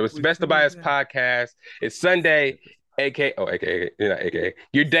it up. But it was the Best of Bias podcast. It's Sunday. AKA, you're not AKA.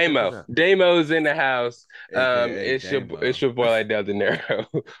 You're Daymo. Daymo's in the house. It's your boy Lydell Dinero.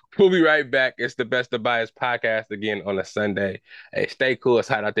 We'll be right back. It's the Best of Bias podcast again on a Sunday. Hey, stay cool. It's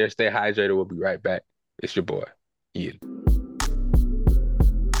hot out there. Stay hydrated. We'll be right back. It's your boy. Yeah.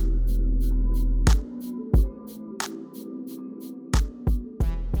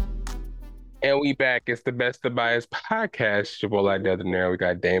 And we back. It's the Best of Bias podcast. Your boy Lydell Dinero. We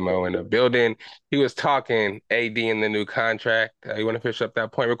got Daymo in the building. He was talking AD in the new contract. You want to finish up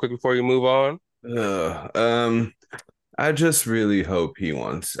that point real quick before you move on? I just really hope he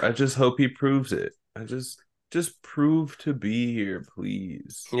wants. I just hope he proves it. I just prove to be here,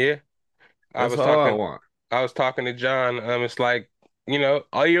 please. Yeah, I was talking to John. It's like,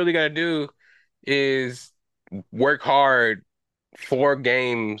 all you really gotta do is work hard 4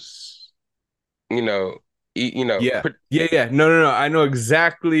 games. Yeah. Yeah. No. I know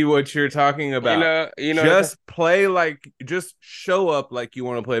exactly what you're talking about. Just just show up like you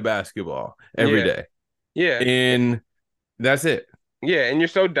want to play basketball every yeah, day. yeah, And that's it. yeah. And you're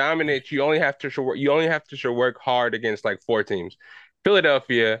so dominant. You only have to show work hard against like four teams: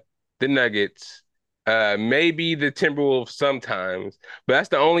 Philadelphia, the Nuggets, maybe the Timberwolves sometimes. But that's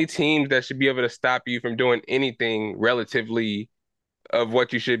the only teams that should be able to stop you from doing anything relatively of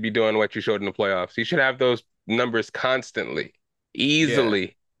what you should be doing, what you showed in the playoffs. You should have those numbers constantly, Yeah.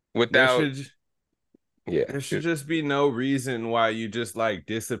 easily, There without, should yeah, there should just be no reason why you just like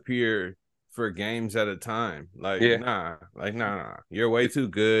disappear for games at a time. yeah. Nah. You're way too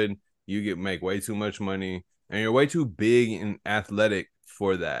good. You make way too much money, and you're way too big and athletic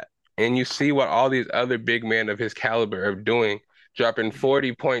for that. And you see what all these other big men of his caliber are doing, dropping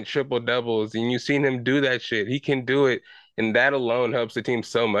 40-point triple doubles, and you've seen him do that shit. He can do it, and that alone helps the team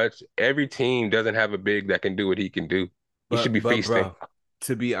so much. Every team doesn't have a big that can do what he can do. He should be But feasting. bro,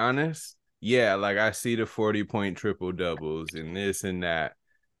 to be honest, yeah, like I see the 40-point triple doubles and this and that.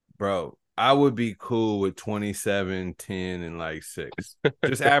 Bro, I would be cool with 27, 10, and like 6.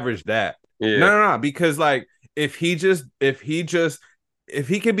 Just average that. Yeah, No, because like if he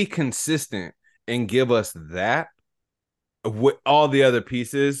can be consistent and give us that, all the other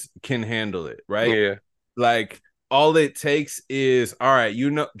pieces can handle it, right? yeah, Like all it takes is all right,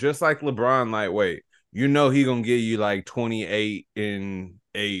 just like LeBron lightweight, he gonna give you like 28 and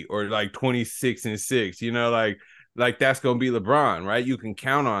 8 or like 26 and 6, like that's gonna be LeBron, right? You can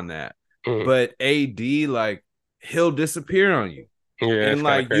count on that. mhm. But AD, like, he'll disappear on you. Yeah. That's And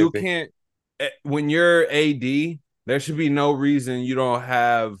kind of like you crazy. can't when you're AD, there should be no reason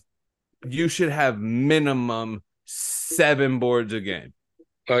you should have minimum 7 boards a game.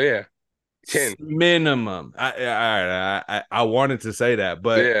 Oh yeah, 10. Minimum. I wanted to say that,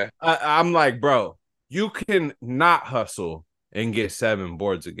 but Yeah, I'm like, bro, you can not hustle and get 7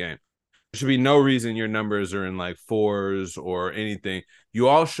 boards a game. There should be no reason your numbers are in like 4s or anything. You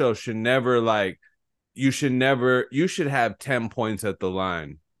also should never you should have 10 points at the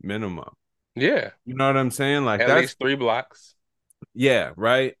line minimum. yeah. You know what I'm saying? Like At least 3 blocks. yeah,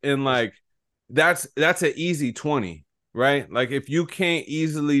 right. And like that's an easy 20, right? Like if you can't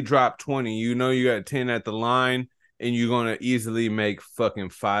easily drop 20, you got 10 at the line and you're gonna easily make fucking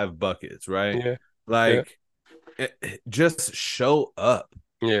 5 buckets, right? Yeah, yeah, Like just show up.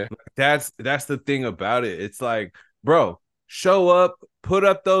 yeah, That's the thing about it. It's like, bro, show up, put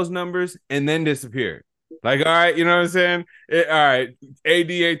up those numbers, and then disappear. Like, all right, you know what I'm saying? All right,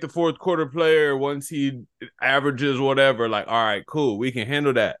 AD ain't the fourth quarter player once he averages whatever. Like, all right, cool, we can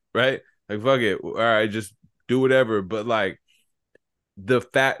handle that, right? Like, fuck it, all right, just do whatever. But like, the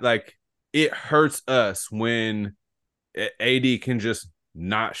fact, like, it hurts us when AD can just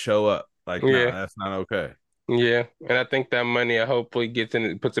not show up. Like, nah, yeah. that's not okay. Yeah, and I think that money hopefully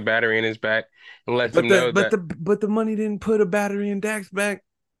puts a battery in his back and lets But him know that the money didn't put a battery in Dak's back.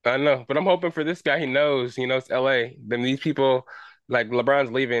 I know. But I'm hoping for this guy. He knows LA. Then these people, like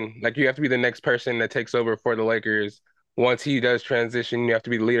LeBron's leaving. Like you have to be the next person that takes over for the Lakers. Once he does transition, you have to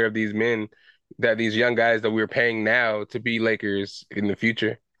be the leader of these men, that these young guys that we're paying now to be Lakers in the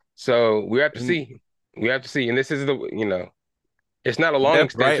future. So we have to And see. We have to see. And this is it's not a they long have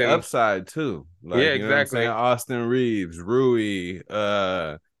bright extension. upside too. Yeah, Like, you know what I'm saying? exactly. Austin Reeves, Rui,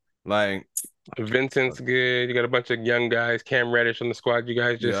 like, Vincent's good. You got a bunch of young guys. Cam Reddish on the squad you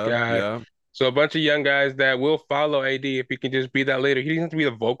guys just yeah, got. yeah. So a bunch of young guys that will follow AD if he can just be that leader. He doesn't have to be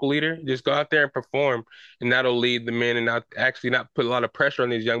the vocal leader. Just go out there and perform, and that'll lead the men and not put a lot of pressure on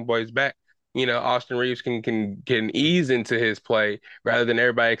these young boys back. Austin Reeves can ease into his play rather than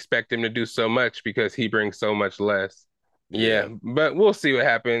everybody expect him to do so much because he brings so much less. Yeah, Yeah. but we'll see what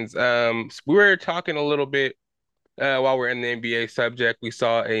happens. We were talking a little bit while we're in the NBA subject. We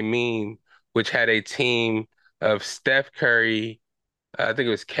saw a meme which had a team of Steph Curry, I think it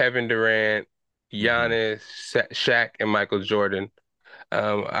was Kevin Durant, Mm-hmm. Giannis, Shaq, and Michael Jordan.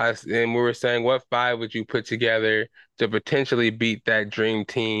 And we were saying, what five would you put together to potentially beat that dream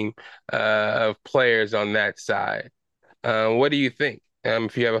team of players on that side? What do you think?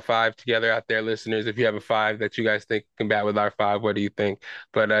 If you have a five together out there, listeners, if you have a five that you guys think can bat with our five, what do you think?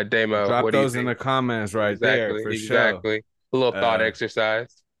 But Damo, Drop what do you those in think? the comments right there Exactly, for sure. exactly. A little thought Uh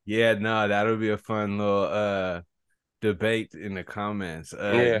exercise. yeah, no, that'll be a fun little debate in the comments.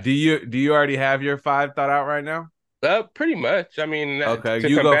 Yeah. Do you already have your 5 thought out right now? Pretty much. I mean, Okay, to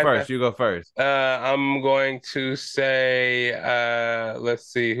you go combat first. that, You go first. I'm going to say, let's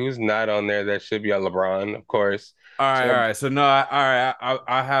see, who's not on there that should be on LeBron, of course. All So, right. So no, all right.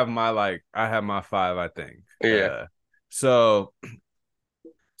 I have my 5, I think. yeah, So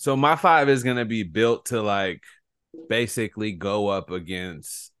So my 5 is gonna be built to like basically go up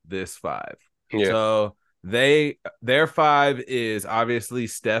against this 5. Yeah. So their 5 is obviously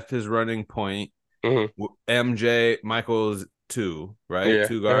Steph is running point. Mm-hmm. MJ Michael's 2, right? Yeah.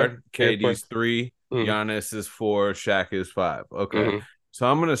 2 guard. Yeah, KD's 3. Mm-hmm. Giannis is 4. Shaq is 5. Okay. Mm-hmm. So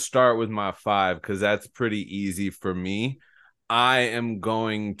I'm gonna start with my 5 because that's pretty easy for me. I am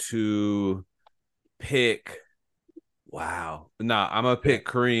going to pick. Wow. Nah, I'm gonna pick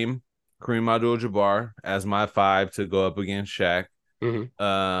Kareem Abdul-Jabbar as my 5 to go up against Shaq.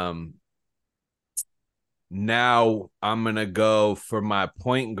 Mm-hmm. Now I'm gonna go for my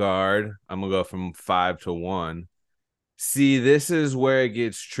point guard. I'm gonna go from 5 to 1. See, this is where it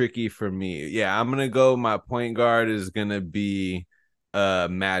gets tricky for me. Yeah, I'm gonna go. My point guard is gonna be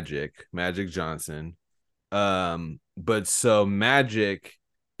Magic Johnson. But so Magic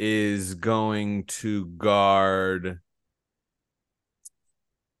is going to guard.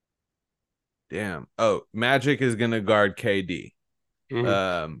 Damn. Oh, Magic is gonna guard KD.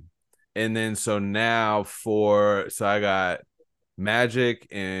 Mm-hmm. And then so now I got Magic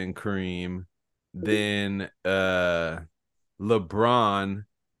and Kareem, then LeBron.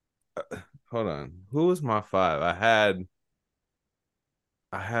 Hold on, who was my 5? I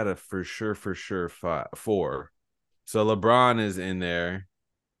had a for sure 4. So LeBron is in there.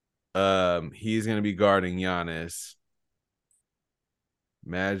 He's gonna be guarding Giannis.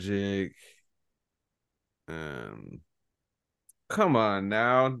 Magic. Come on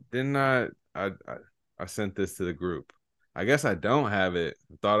now. Didn't I sent this to the group. I guess I don't have it.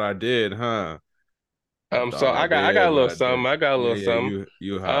 Thought I did, huh? So I got a little something. I got a little Yeah, something.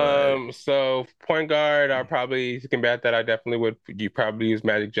 you highlight it. So point guard, I probably can bat that. I definitely would. You probably use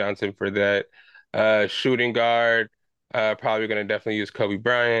Magic Johnson for that. Shooting guard, probably gonna definitely use Kobe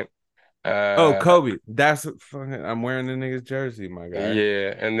Bryant. Oh, Kobe. That's fucking. I'm wearing the nigga's jersey, my guy.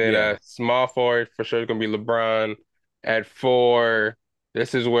 Yeah, and then Yeah. small forward for sure is gonna be LeBron. At 4,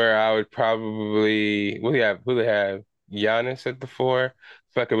 this is where I would probably who they have Giannis at the 4.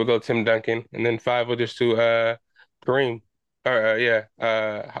 Fuck it, we'll go Tim Duncan, and then 5 we'll just do Kareem. Or yeah,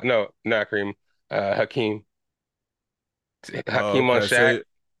 no, not Kareem, Hakeem. Oh, Hakeem on okay. Shaq. So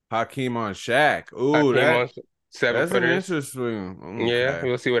Hakeem on Shaq. Ooh, Hakeem on seven that's an footers. interesting. Yeah, Okay.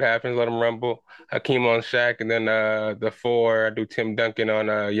 we'll see what happens. Let him rumble. Hakeem on Shaq, and then the 4 I do Tim Duncan on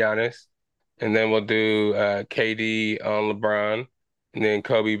Giannis, and then we'll do KD on LeBron, and then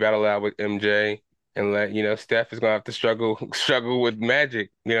Kobe battle out with MJ, and let Steph is gonna have to struggle with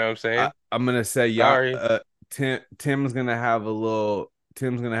Magic. You know what I'm saying? I'm gonna say Sorry, Tim's gonna have a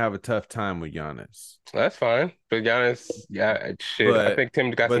tough time with Giannis. that's fine. But Giannis, yeah, shit. I But think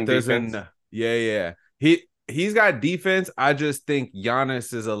Tim got but some there's defense. yeah. He's got defense. I just think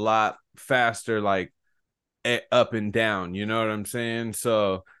Giannis is a lot faster, like up and down. You know what I'm saying?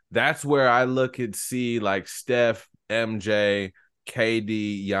 So that's where I look at see like Steph, MJ,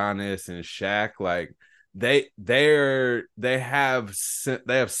 KD, Giannis, and Shaq. Like they have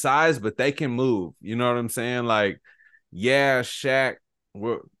size, but they can move. You know what I'm saying? Like, yeah, Shaq.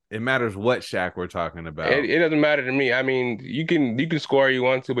 It matters what Shaq we're talking about. It doesn't matter to me. I mean, you can score you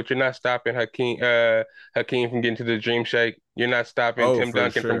want to, but you're not stopping Hakeem from getting to the dream shake. You're not stopping Oh, Tim for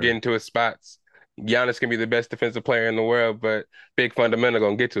Duncan from sure. getting to his spots. Giannis can be the best defensive player in the world, but big fundamental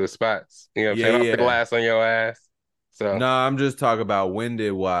gonna get to his spots. You know what I'm saying? Off the Yeah. glass on your ass. So, No, I'm just talking about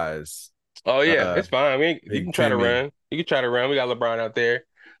winded wise. oh yeah, Uh, it's fine. I mean, you Big can try to Timmy. run. You can try to run. We got LeBron out there.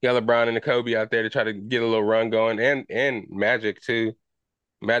 You got LeBron and the Kobe out there to try to get a little run going, and Magic too.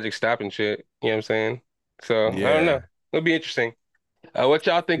 Magic stopping shit. You know what I'm saying? So I don't know. Yeah. It'll be interesting. What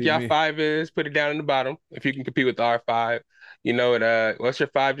y'all think See y'all me. 5 is? Put it down in the bottom if you can compete with our 5. You know it. What's your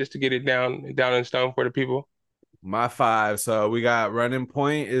 5 just to get it down in stone for the people? My 5. So we got running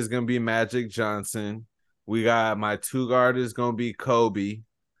point is gonna be Magic Johnson. We got my 2 guard is gonna be Kobe.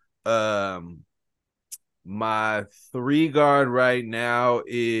 My 3 guard right now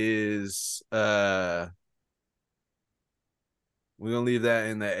is we're gonna leave that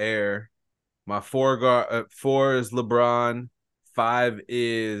in the air. My 4 is LeBron, 5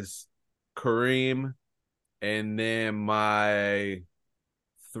 is Kareem, and then my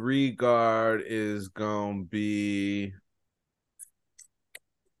 3 guard is gonna be.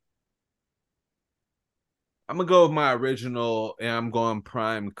 I'm gonna go with my original, and I'm going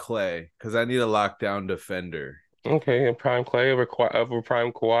Prime Clay because I need a lockdown defender. Okay, and Prime Clay over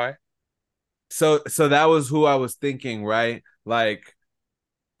Prime Kawhi. So that was who I was thinking, right? Like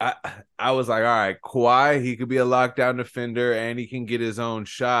I I was like, all right, Kawhi, he could be a lockdown defender and he can get his own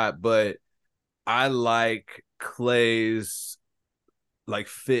shot, but I like Clay's like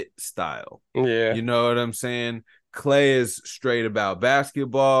fit style. Yeah, You know what I'm saying? Clay is straight about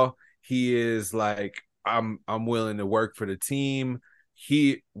basketball. He is like, I'm willing to work for the team.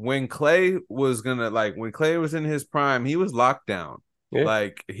 When Clay was in his prime, he was locked down. Yeah.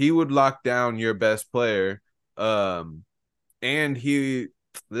 Like, he would lock down your best player. And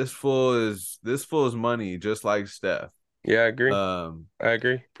this fool is money, just like Steph. Yeah, I agree. I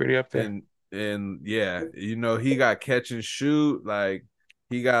agree. Pretty up there. And yeah, he got catch and shoot. Like,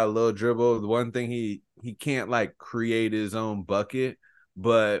 he got a little dribble. The one thing he can't like create his own bucket,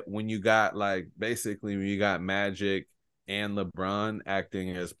 but when you got Magic and LeBron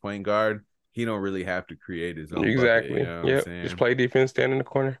acting as point guard, he don't really have to create his own exactly. bucket. You know what I'm saying? Just play defense, stand in the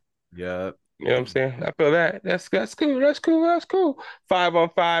corner. Yep. You know what I'm saying? I feel that. That's cool. That's cool. That's cool.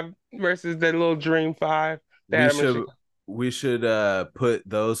 5-on-5 versus that little dream 5. We should put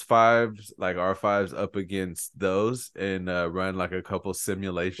those fives, like our fives, up against those and run like a couple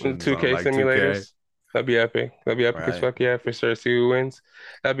simulations 2K on like simulators. 2K. That'd be epic. That'd be epic as Right. fuck. Yeah, for sure. See who wins.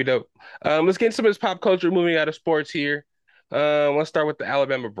 That'd be dope. Let's get into some of this pop culture moving out of sports here. Let's start with the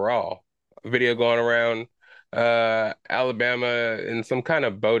Alabama Brawl. A video going around Alabama in some kind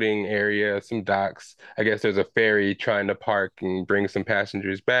of boating area, some docks. I guess there's a ferry trying to park and bring some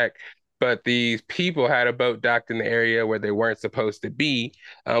passengers back. But these people had a boat docked in the area where they weren't supposed to be.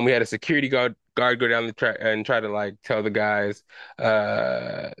 We had a security guard go down the track and try to like tell the guys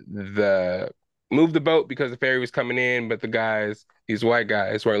the move the boat because the ferry was coming in, but these white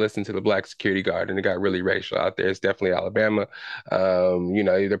guys weren't listening to the black security guard, and it got really racial out there. It's definitely Alabama.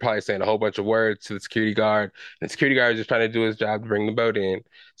 They're probably saying a whole bunch of words to the security guard, and the security guard is just trying to do his job to bring the boat in.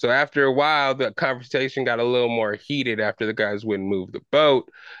 So after a while, the conversation got a little more heated after the guys wouldn't move the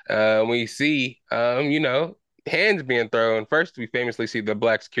boat. We see, hands being thrown. First, we famously see the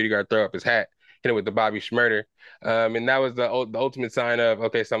black security guard throw up his hat, hit it with the Bobby Schmurder. And that was the ultimate sign of,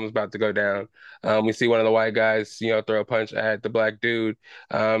 okay, something's about to go down. We see one of the white guys, throw a punch at the black dude,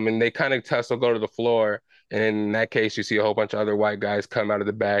 and they kind of tussle, go to the floor. And in that case, you see a whole bunch of other white guys come out of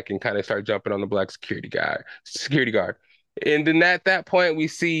the back and kind of start jumping on the black security guard. And then at that point, we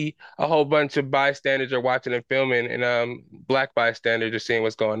see a whole bunch of bystanders are watching and filming, and black bystanders are seeing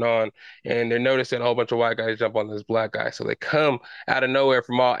what's going on, and they're noticing a whole bunch of white guys jump on this black guy. So they come out of nowhere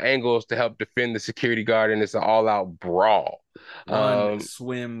from all angles to help defend the security guard, and it's an all-out brawl. One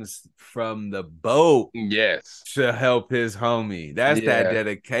swims from the boat, yes, to help his homie. That's that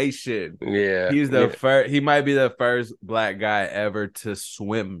dedication. Yeah, he's the first. He might be the first black guy ever to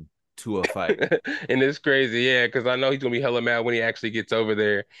swim to a fight. And it's crazy, yeah, because I know he's gonna be hella mad when he actually gets over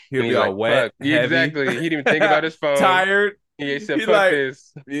there. He'll be all wet, heavy. Exactly. He didn't even think about his phone. Tired. Yeah, he said, "Fuck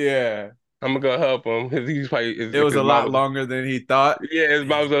this." Yeah. I'm gonna go help him. It was a lot longer than he thought. Yeah, his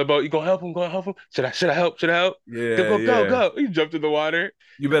mom was on the boat. You gonna help him? Go help him? Should I help? Yeah, go. He jumped in the water.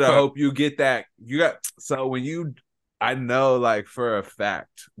 You better hope you get that. I know, like, for a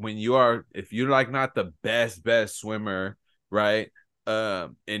fact, if you're like not the best swimmer, right?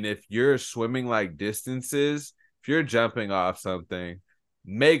 And if you're swimming like distances, if you're jumping off something,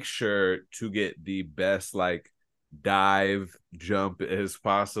 make sure to get the best like dive jump as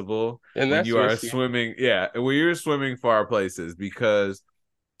possible when you are swimming. Yeah, when you're swimming far places, because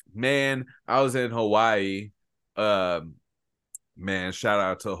man, I was in Hawaii. Man, shout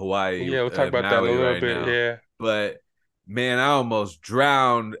out to Hawaii. Yeah, we'll talk about that in a little bit. Yeah, but man, I almost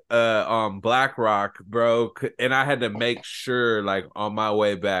drowned on Black Rock, bro, and I had to make sure, like, on my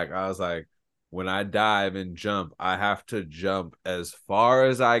way back, I was like, when I dive and jump, I have to jump as far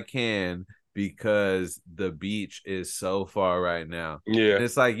as I can because the beach is so far right now. Yeah, and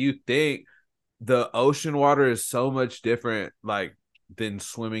it's like, you think the ocean water is so much different, like, than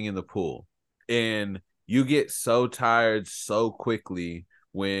swimming in the pool, and you get so tired so quickly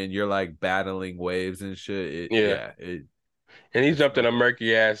when you're like battling waves and shit. And he jumped in a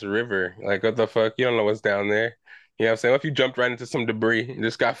murky ass river. Like, what the fuck? You don't know what's down there. You know what I'm saying? What if you jumped right into some debris and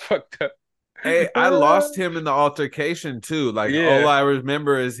just got fucked up? Hey, I lost him in the altercation too. Like, all I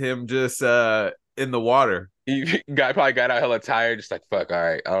remember is him just in the water. Probably got out hella tired, just like, fuck, all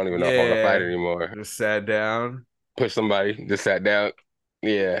right, I don't even know if I want to fight anymore. Just sat down. Push somebody, just sat down.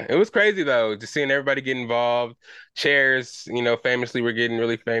 Yeah, it was crazy though, just seeing everybody get involved. Chairs, famously, we're getting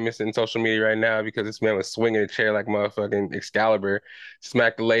really famous in social media right now because this man was swinging a chair like motherfucking Excalibur,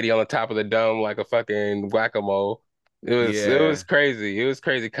 smacked the lady on the top of the dome like a fucking whack-a-mole. It was crazy. It was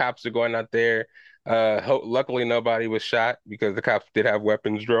crazy. Cops are going out there. Luckily, nobody was shot because the cops did have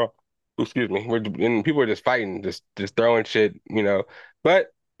weapons drawn. Excuse me. And people were just fighting, just throwing shit, But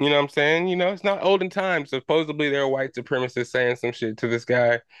You know what I'm saying? It's not olden times. Supposedly there were white supremacists saying some shit to this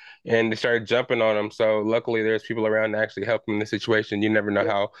guy and they started jumping on him. So luckily there's people around to actually help him in the situation. You never know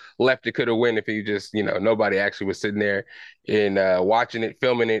how left it could have went if he just, nobody actually was sitting there and watching it,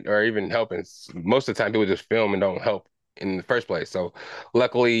 filming it, or even helping. Most of the time people just film and don't help in the first place. So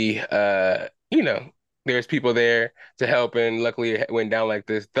luckily, there's people there to help, and luckily it went down like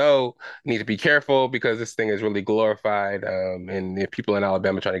this. Though need to be careful because this thing is really glorified. And if people in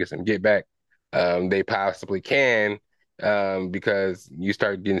Alabama trying to get some get back, they possibly can, because you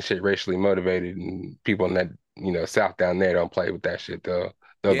start getting shit racially motivated, and people in that South down there don't play with that shit. They'll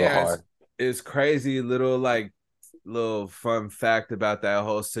go Yeah, hard. it's crazy. Little fun fact about that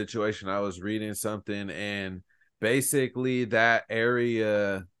whole situation. I was reading something, and basically that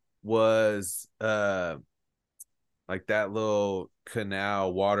area was like that little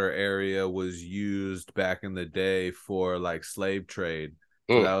canal water area was used back in the day for like slave trade.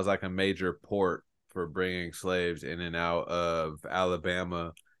 So that was like a major port for bringing slaves in and out of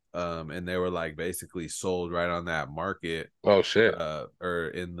Alabama. And they were like basically sold right on that market. Oh shit.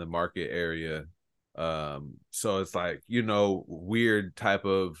 Or in the market area. So it's like, weird type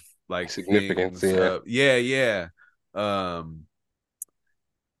of like Significance. things. Yeah.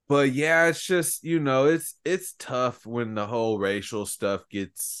 But yeah, it's just, it's tough when the whole racial stuff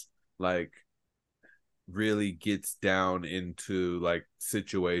gets like really gets down into like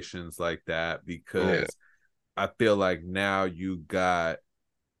situations like that, because I feel like now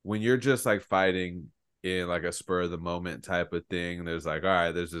when you're just like fighting in like a spur of the moment type of thing, there's like, all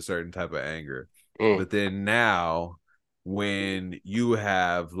right, there's a certain type of anger. But then now when you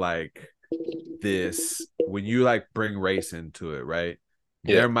have like this, when you like bring race into it, right?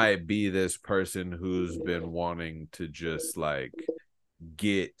 There might be this person who's been wanting to just like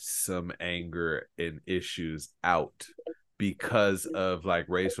get some anger and issues out because of like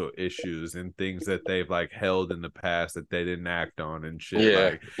racial issues and things that they've like held in the past that they didn't act on and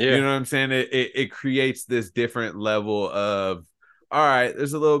shit. You know what I'm saying? It creates this different level of, all right,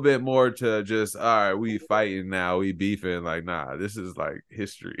 there's a little bit more to just, all right, we fighting now, we beefing. Like, nah, this is like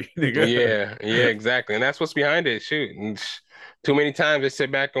history, nigga. Yeah, exactly. And that's what's behind it. Shoot. And too many times they sit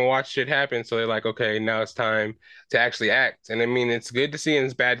back and watch shit happen. So they're like, okay, now it's time to actually act. And I mean, it's good to see and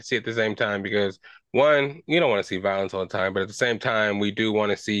it's bad to see at the same time, because one, you don't want to see violence all the time, but at the same time, we do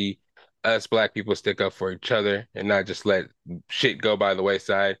want to see us Black people stick up for each other and not just let shit go by the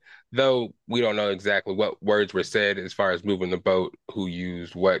wayside. Though we don't know exactly what words were said as far as moving the boat, who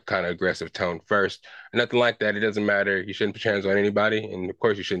used what kind of aggressive tone first, or nothing like that. It doesn't matter. You shouldn't put your hands on anybody. And of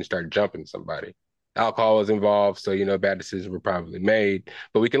course, you shouldn't start jumping somebody. Alcohol was involved, so bad decisions were probably made.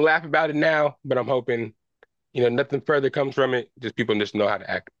 But we can laugh about it now. But I'm hoping, nothing further comes from it. Just people just know how to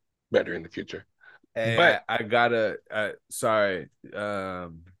act better in the future. Hey, But I gotta. Sorry. I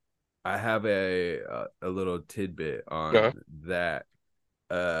have a little tidbit on that.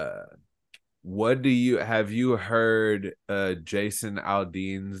 What have you heard Jason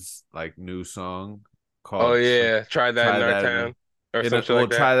Aldean's like new song called try that in our town or something like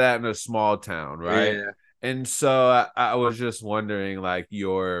that. Try that in a small town, right? Yeah. And so I was just wondering like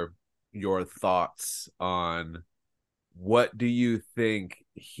your thoughts on what do you think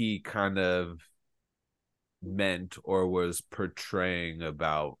he kind of meant or was portraying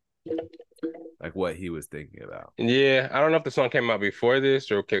about like what he was thinking about. Yeah, I don't know if the song came out before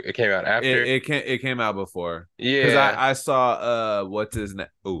this or it came out after. It came out before. Yeah, because I saw what's his name?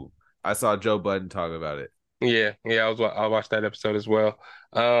 I saw Joe Budden talk about it. Yeah, I watched that episode as well.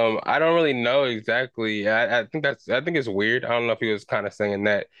 I don't really know exactly. I think it's weird. I don't know if he was kind of saying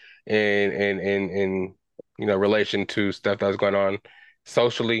that in relation to stuff that was going on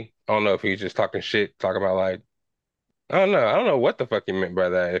socially. I don't know if he's just talking shit, talking about like I don't know. I don't know what the fuck he meant by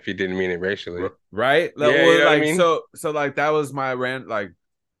that if he didn't mean it racially. Right? Yeah, you know what I mean? So like that was my rant, like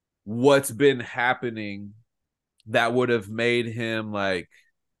what's been happening that would have made him like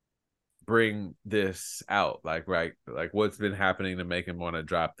bring this out, like right, like what's been happening to make him want to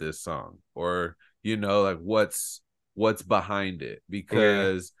drop this song, or like what's behind it,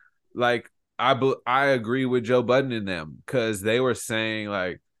 because like I agree with Joe Budden in them, because they were saying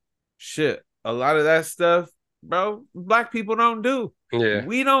like shit, a lot of that stuff, bro, Black people don't do. Yeah,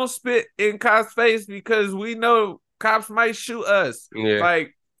 we don't spit in cops' face because we know cops might shoot us.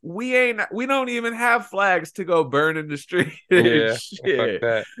 Like we don't even have flags to go burn in the street. Yeah, shit. Fuck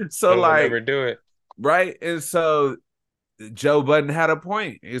that. So like, never do it. Right? And so Joe Budden had a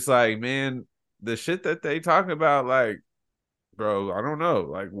point. It's like, man, the shit that they talking about, like, bro, I don't know.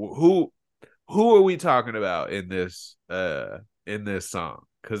 Like, who are we talking about in this song?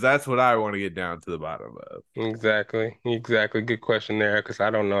 Because that's what I want to get down to the bottom of. Exactly. Good question there, because I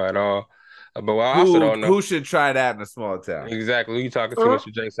don't know at all. But I also Who don't know. who should try that in a small town? Exactly. Who you talking to,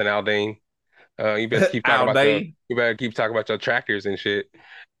 Mr. Jason Aldean? You better keep talking All about day. you better keep talking about your tractors and shit.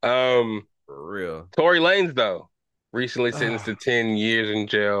 Um, For real. Tory Lanez, though, recently sentenced Ugh. to 10 years in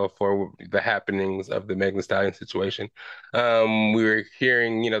jail for the happenings of the Megan Thee Stallion situation. We were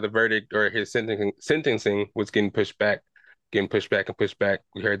hearing, the verdict, or his sentencing was getting pushed back and pushed back.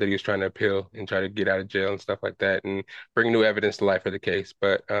 We heard that he was trying to appeal and try to get out of jail and stuff like that and bring new evidence to light for the case.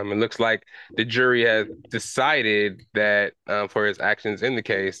 But it looks like the jury has decided that for his actions in the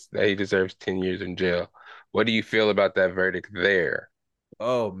case, that he deserves 10 years in jail. What do you feel about that verdict there?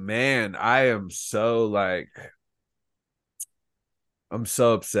 Oh man, I'm so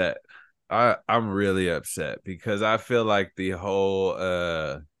upset. I'm really upset because I feel like the whole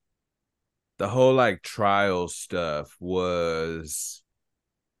like trial stuff was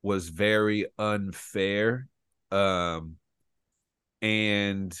very unfair. Um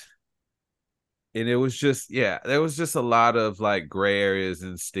and it was just, yeah, there was just a lot of like gray areas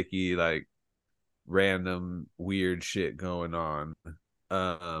and sticky, like random weird shit going on.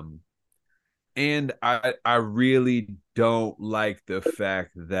 Um and I really don't like the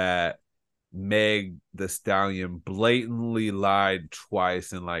fact that Meg the Stallion blatantly lied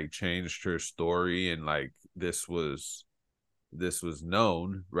twice and like changed her story, and like this was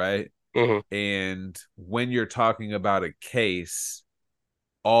known, right? Hmm. And when you're talking about a case,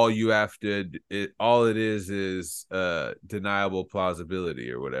 all it is deniable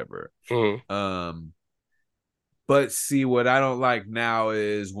plausibility or whatever. Hmm. Um but see, what I don't like now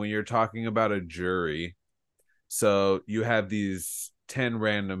is when you're talking about a jury, so you have these 10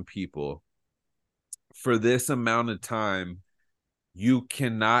 random people for this amount of time. You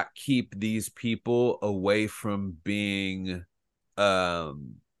cannot keep these people away from being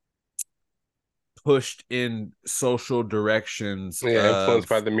um pushed in social directions Yeah, influenced of,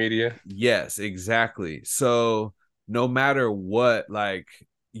 by the media. yes, exactly. So no matter what, like,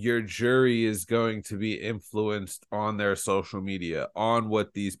 your jury is going to be influenced on their social media, on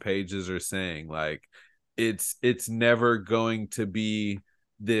what these pages are saying. Like, it's never going to be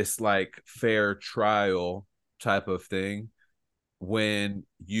this like fair trial type of thing when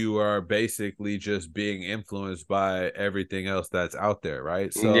you are basically just being influenced by everything else that's out there,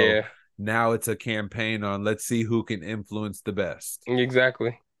 right? So Yeah, now it's a campaign on, let's see who can influence the best.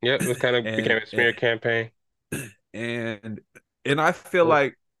 exactly. Yep, it kind of became and a smear campaign. and and I feel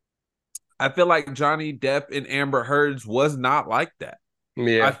like Johnny Depp and Amber Heard's was not like that. I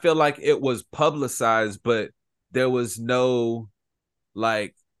Yeah, feel like it was publicized, but there was no,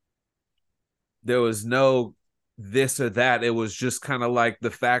 like, there was no this or that. It was just kind of like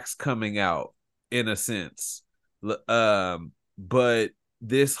the facts coming out in a sense. But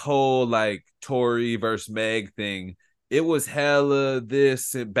this whole like Tory versus Meg thing, it was hella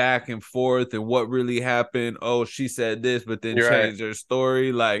this and back and forth and what really happened. Oh, she said this, but then you're right. changed her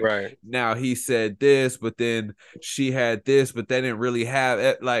story. Like, Right. now he said this, but then she had this, but they didn't really have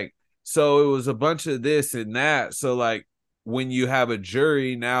it. Like, so it was a bunch of this and that. So like, when you have a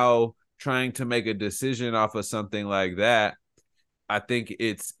jury now trying to make a decision off of something like that, I think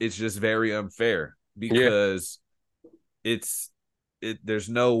it's just very unfair Yeah, because there's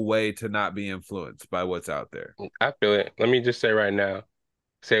no way to not be influenced by what's out there. I feel it. Let me just say right now,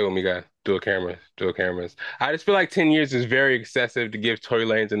 say it with me, guys. Dual cameras, dual cameras. I just feel like 10 years is very excessive to give Tory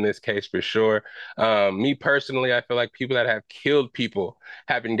Lanez in this case for sure. Me personally, I feel like people that have killed people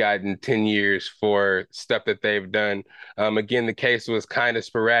haven't gotten 10 years for stuff that they've done. Again, the case was kind of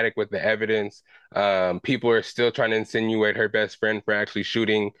sporadic with the evidence. People are still trying to insinuate her best friend for actually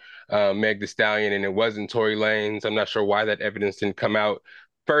shooting Meg Thee Stallion, and it wasn't Tory Lanez. I'm not sure why that evidence didn't come out.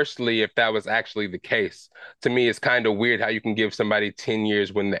 Firstly, if that was actually the case, to me, it's kind of weird how you can give somebody 10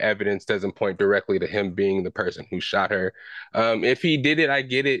 years when the evidence doesn't point directly to him being the person who shot her. If he did it, I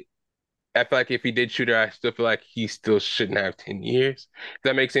get it. I feel like if he did shoot her, I still feel like he still shouldn't have 10 years. If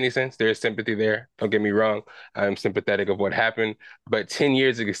that makes any sense, there's sympathy there. Don't get me wrong. I'm sympathetic of what happened, but 10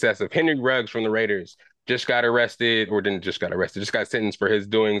 years is excessive. Henry Ruggs from the Raiders just got arrested, or didn't just got arrested, just got sentenced for his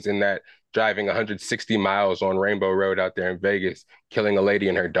doings in that driving 160 miles on Rainbow Road out there in Vegas, killing a lady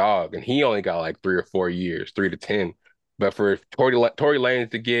and her dog. And he only got like 3 or 4 years, 3 to 10. But for Tory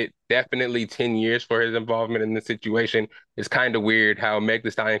Lanez to get definitely 10 years for his involvement in this situation, it's kind of weird how Meg Thee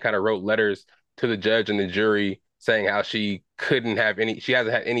Stallion kind of wrote letters to the judge and the jury saying how she hasn't had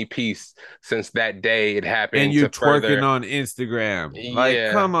any peace since that day it And happened, you to twerking further, on Instagram. Like,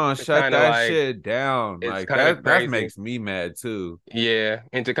 yeah, come on, to shut kind of that like, shit down. it's Like, kind of that crazy. makes me mad too. Yeah,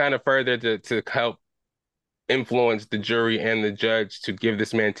 and to kind of further to help influence the jury and the judge to give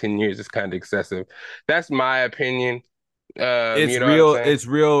this man 10 years is kind of excessive. That's my opinion. It's You know what I'm real. saying? It's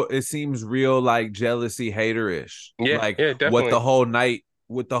real. It seems real, like jealousy, haterish, Yeah, like yeah, what definitely. the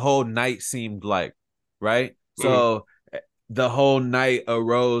whole night seemed like, right? Mm. So the whole night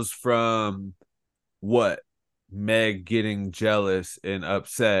arose from what? Meg getting jealous and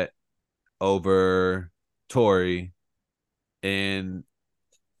upset over Tory, and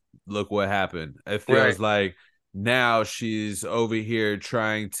look what happened. It Right. feels like now she's over here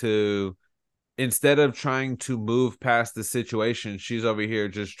trying to, instead of trying to move past the situation, she's over here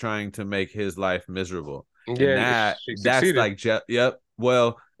just trying to make his life miserable. Yeah, And and she that's succeeded. like yep.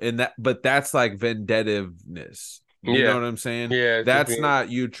 Well, and that but that's like vendettiveness. You know Yeah. what I'm saying? Yeah, it's just That's being not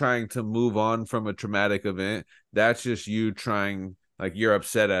you trying to move on from a traumatic event. That's just you trying, like, you're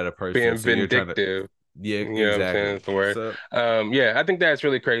upset at a person, being so you're trying to, vindictive. yeah, You know what I'm saying? exactly. That's the word. So Yeah, I think that's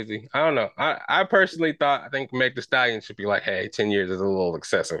really crazy. I don't know. I personally thought I think Meg the Stallion should be like, hey, 10 years is a little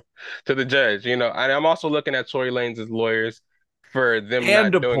excessive to the judge, you know. And I'm also looking at Tory Lanez lawyers for them and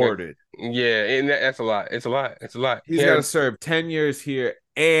not doing a deported. yeah, and that's a lot. It's a lot. It's a lot. He's got to serve 10 years here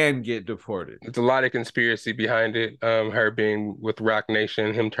and get deported. It's a lot of conspiracy behind it. Her being with Rock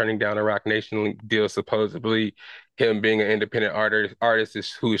Nation, him turning down a Rock Nation deal, supposedly him being an independent artist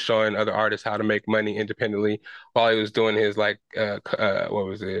is who is showing other artists how to make money independently while he was doing his like what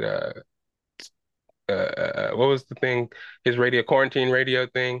was it what was the thing? His radio quarantine radio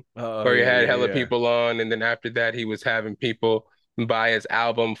thing, Oh, where he yeah, had yeah, hella yeah. people on, and then after that, he was having people buy his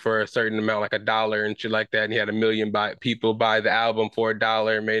album for a certain amount, like $1 and shit like that. And he had a million people buy the album for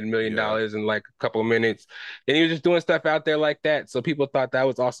 $1, made $1 million Yeah. in like a couple of minutes. And he was just doing stuff out there like that. So people thought that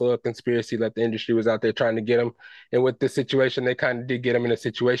was also a conspiracy that the industry was out there trying to get him. And with this situation, they kind of did get him in a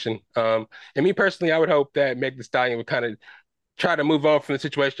situation. And me personally, I would hope that Meg Thee Stallion would kind of try to move on from the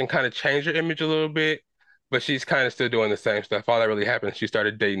situation, kind of change her image a little bit, but she's kind of still doing the same stuff. All that really happened, she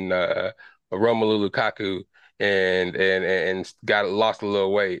started dating Romelu Lukaku and got lost a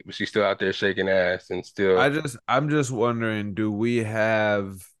little weight, but she's still out there shaking ass and still. I'm just wondering, do we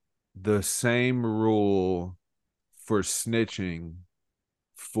have the same rule for snitching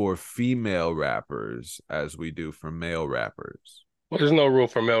for female rappers as we do for male rappers? Well, there's no rule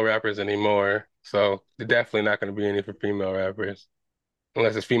for male rappers anymore, so there's definitely not going to be any for female rappers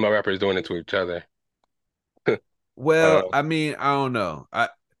unless it's female rappers doing it to each other. Well, Um, I mean, I don't know.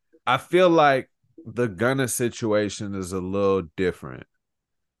 I feel like the Gunna situation is a little different.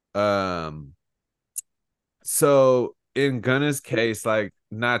 Um, so in Gunna's case, like,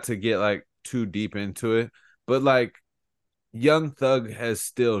 not to get like too deep into it, but like Young Thug has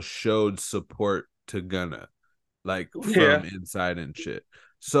still showed support to Gunna, like yeah, from inside and shit.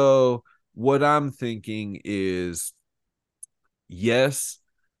 So what I'm thinking is, yes,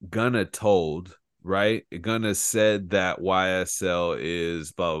 Gunna told, right? Gunna said that YSL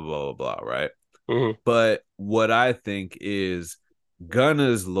is blah blah blah blah, right? hmm But what I think is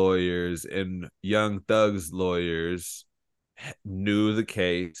Gunna's lawyers and Young Thug's lawyers knew the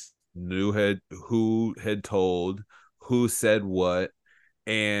case, knew who had told, who said what,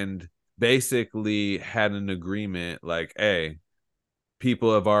 and basically had an agreement like, hey,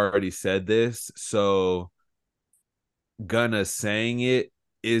 people have already said this, so Gunna saying it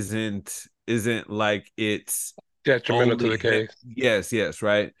isn't like it's detrimental to only the him. case. Yes,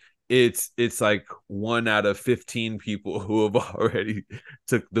 right. It's like 1 out of 15 people who have already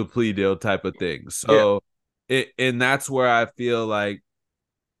took the plea deal type of thing. Yeah, So and that's where I feel like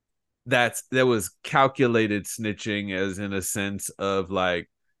there was calculated snitching, as in a sense of like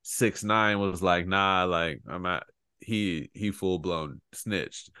 6ix9ine was like, nah, like I'm not, he full blown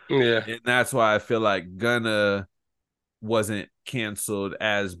snitched. yeah, And that's why I feel like Gunna wasn't canceled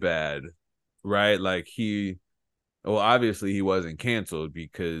as bad, right? Like well, obviously he wasn't canceled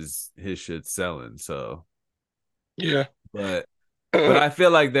because his shit's selling. So, yeah, but I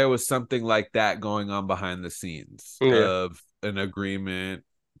feel like there was something like that going on behind the scenes yeah, of an agreement.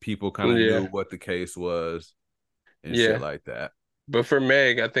 People kind of knew yeah, what the case was and shit yeah. like that. But for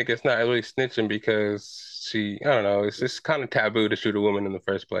Meg, I think it's not really snitching because I don't know, it's just kind of taboo to shoot a woman in the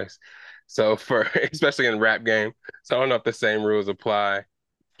first place. So especially in rap game. So I don't know if the same rules apply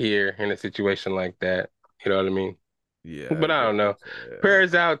here in a situation like that. You know what I mean? Yeah, I But I get don't what you're know. saying.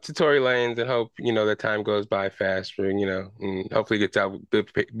 Prayers out to Tory Lanez and hope, that time goes by faster, and hopefully gets out with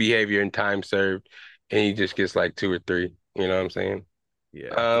good behavior and time served and he just gets like 2 or 3. You know what I'm saying?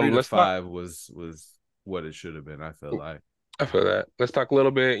 Yeah, three to Let's talk. five was what it should have been. I feel like. I feel that. Let's talk a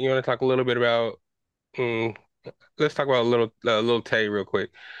little bit. You want to talk a little bit about mm, let's talk about Lil Tay real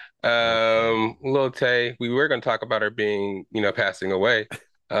quick. Okay. Lil Tay, we were going to talk about her being, passing away.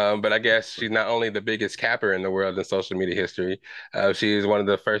 But I guess she's not only the biggest capper in the world in social media history, she is one of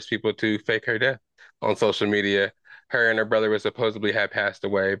the first people to fake her death on social media. Her and her brother were supposedly had passed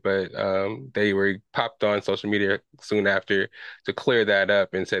away, but they were popped on social media soon after to clear that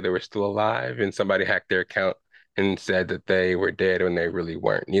up and say they were still alive. And somebody hacked their account and said that they were dead when they really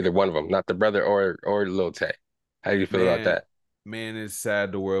weren't. Neither one of them, not the brother or Lil Tay. How do you feel about Man, that? man, it's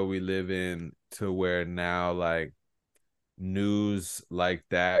sad the world we live in to where now like news like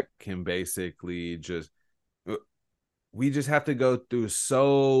that can basically just we just have to go through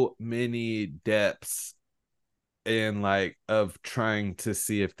so many depths and like of trying to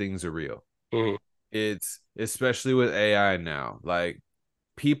see if things are real. Hmm. It's especially with AI now. Like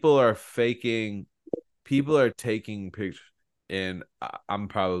people are faking, people are taking pictures, and I'm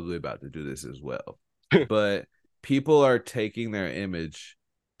probably about to do this as well. But people are taking their image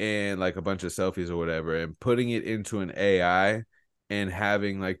and like a bunch of selfies or whatever and putting it into an AI and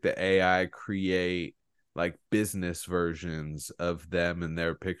having like the AI create like business versions of them and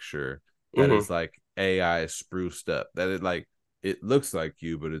their picture that Hmm. is like AI spruced up. That it looks like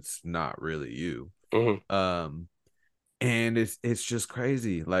you, but it's not really you. Hmm. Um and it's just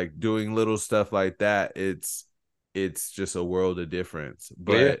crazy. Like doing little stuff like that, it's just a world of difference.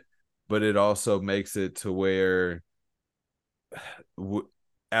 Yeah. But it also makes it to where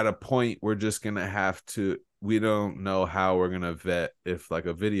at a point we're just gonna have to, we don't know how we're gonna vet if like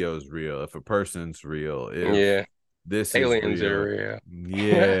a video is real, if a person's real, if Yeah. this is Aliens real. are real.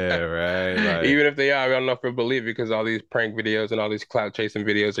 Yeah, right. Like Even if they are, I don't know if we believe it because all these prank videos and all these clout chasing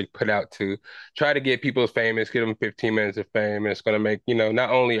videos they put out to try to get people famous, get them 15 minutes of fame. And it's going to make,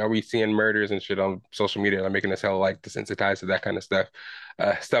 not only are we seeing murders and shit on social media, like making us hell like desensitized to that kind of stuff,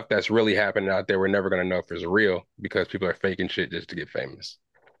 stuff that's really happening out there, we're never going to know if it's real because people are faking shit just to get famous.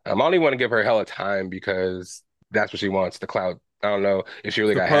 I only want to give her hella time because that's what she wants, the clout. I don't know if she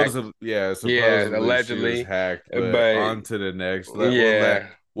really got hacked. Yeah, supposedly she was allegedly, hacked, but but on to the next. yeah.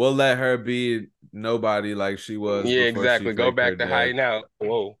 We'll let her be nobody like she was Yeah, before she exactly. Go faked her back to death. hiding out.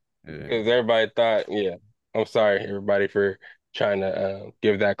 Whoa. Yeah. Because everybody thought, yeah. I'm sorry, everybody, for trying to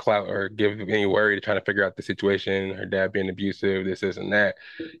give that clout or give any worry to trying to figure out the situation, her dad being abusive, this, and that.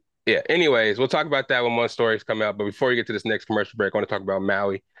 Yeah. Anyways, we'll talk about that when more stories come out. But before we get to this next commercial break, I want to talk about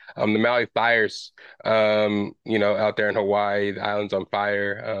Maui. The Maui Fires, out there in Hawaii, the island's on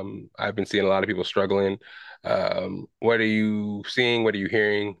fire. I've been seeing a lot of people struggling. What are you seeing? What are you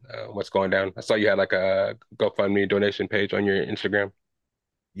hearing? What's going down? I saw you had like a GoFundMe donation page on your Instagram.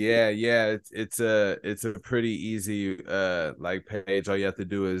 Yeah, it's a pretty easy like page. All you have to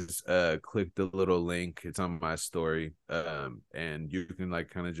do is click the little link. It's on my story. And you can like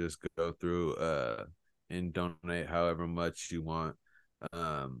kind of just go through and donate however much you want.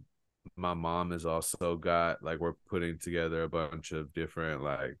 Um my mom has also got like, we're putting together a bunch of different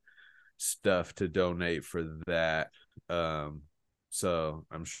like stuff to donate for that. So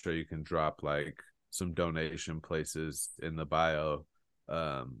I'm sure you can drop like some donation places in the bio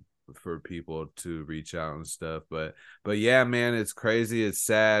um for people to reach out and stuff. But yeah, man, it's crazy, it's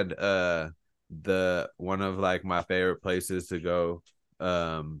sad. The one of like my favorite places to go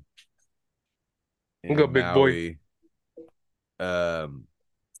Go, in big boy. Maui um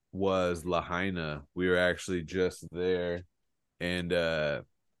was Lahaina. We were actually just there, and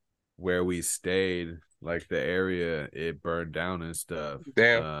where we stayed, like the area, it burned down and stuff.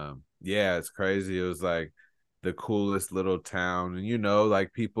 Damn. Yeah, it's crazy. It was like the coolest little town, and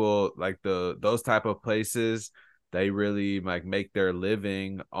like people like those type of places, they really like make their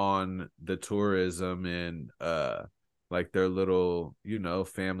living on the tourism and like their little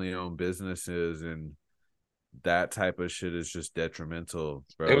family owned businesses, and that type of shit is just detrimental,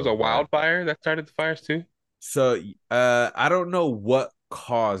 It was a bro. Like, wildfire that started the fires too. so I don't know what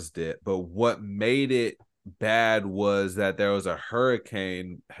caused it, but what made it bad was that there was a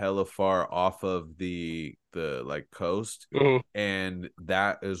hurricane hella far off of the like coast, Hmm. and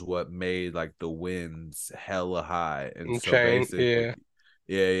that is what made like the winds hella high. And so Chain. basically,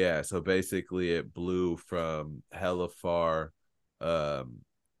 Yeah. yeah, so basically it blew from hella far um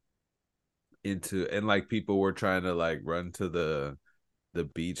into, and like people were trying to like run to the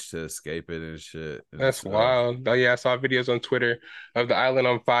beach to escape it and shit. And That's so wild. Oh yeah, I saw videos on Twitter of the island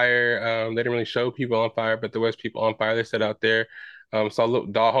on fire. They didn't really show people on fire, but there was people on fire. They said out there. Saw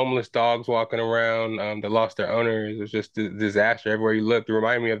little homeless dogs walking around. That lost their owners. It was just a disaster everywhere you looked. It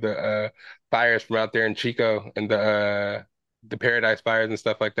reminded me of the fires from out there in Chico and the Paradise fires and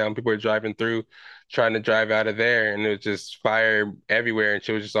stuff like that. When people were driving through, trying to drive out of there, and it was just fire everywhere, and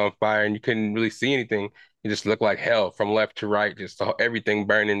she was just on fire, and you couldn't really see anything. It just looked like hell from left to right, just everything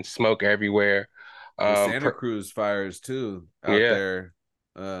burning, smoke everywhere. the Santa Per Cruz fires too out Yeah, there.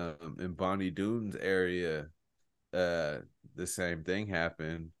 in Bonnie Doon's area, the same thing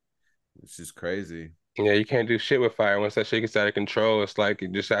happened. It's just crazy. Yeah, you can't do shit with fire. Once that shit gets out of control, it's like you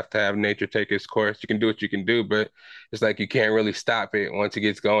just have to have nature take its course. You can do what you can do, but it's like you can't really stop it once it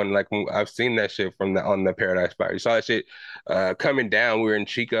gets going. Like I've seen that shit from on the Paradise Fire. You saw that shit coming down. We were in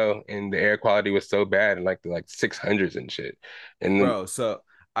Chico, and the air quality was so bad, and like the 600s and shit. And then, Bro, so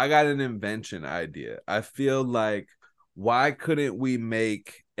I got an invention idea. I feel like, why couldn't we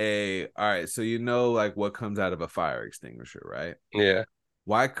make all right, so like what comes out of a fire extinguisher, right? yeah,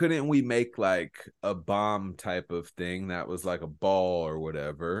 Why couldn't we make like a bomb type of thing that was like a ball or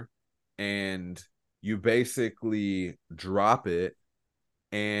whatever, and you basically drop it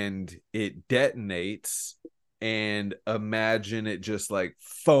and it detonates, and imagine it just like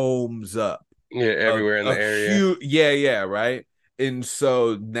foams up yeah, everywhere in the area. yeah, right. And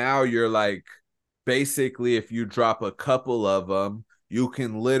so now you're like, basically, if you drop a couple of them, you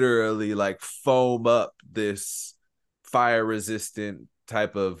can literally like foam up this fire resistant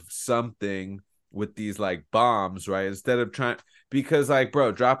type of something with these like bombs, right? Instead of trying, because like,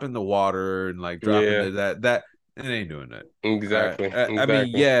 bro, dropping the water and like dropping Yeah, that it ain't doing that. exactly, I mean,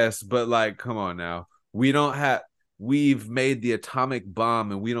 exactly. yes, but like, come on now. We've made the atomic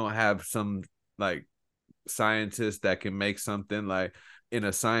bomb, and we don't have some like scientists that can make something. Like in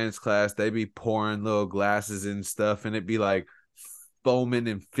a science class, they be pouring little glasses and stuff, and it be like foaming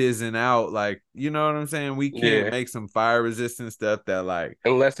and fizzing out. Like, you know what I'm saying? We can't Yeah. make some fire resistant stuff that like,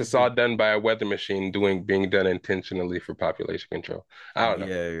 Unless it's all done by a weather machine being done intentionally for population control. I don't know.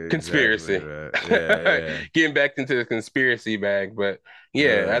 yeah, exactly, Conspiracy. right. Yeah, Getting back into the conspiracy bag, but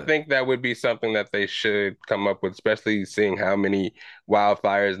yeah, I yeah. think that would be something that they should come up with, especially seeing how many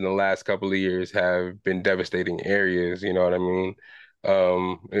wildfires in the last couple of years have been devastating areas, you know what I mean?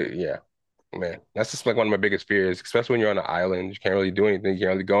 Yeah, man, that's just like one of my biggest fears, especially when you're on an island. You can't really do anything. You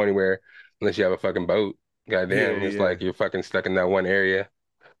can't really go anywhere unless you have a fucking boat. Yeah, Goddamn, it's yeah. like you're fucking stuck in that one area.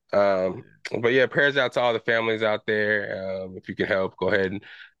 Um, but yeah, prayers out to all the families out there. If you can help, go ahead and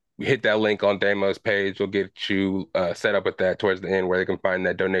hit that link on Damo's page. We'll get you set up with that towards the end where they can find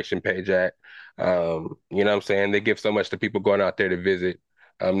that donation page at. You know what I'm saying? They give so much to people going out there to visit.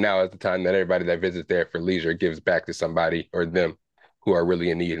 Now is the time that everybody that visits there for leisure gives back to somebody or them who are really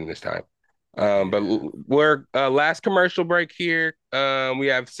in need in this time. But Yeah. we're last commercial break here. We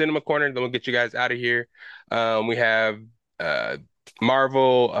have Cinema Corner, then we'll get you guys out of here. We have uh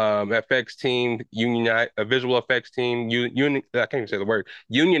Marvel FX team, a visual effects team, I can't even say the word,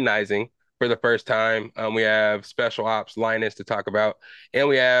 unionizing for the first time. We have Special Ops Lioness to talk about, and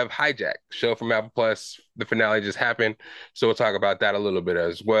we have Hijack, show from Apple Plus. The finale just happened, so we'll talk about that a little bit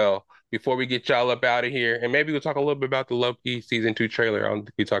as well. Before we get y'all up out of here, and maybe we'll talk a little bit about the Loki season 2 trailer. I don't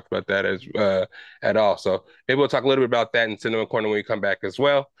think we talked about that as at all. So maybe we'll talk a little bit about that in Cinema Corner when we come back as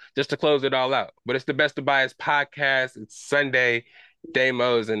well, just to close it all out. But it's the Best of Bias podcast. It's Sunday.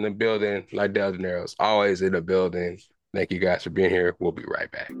 Daymo's in the building. Lydell Dinero's always in the building. Thank you guys for being here. We'll be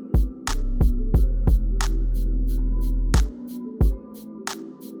right back.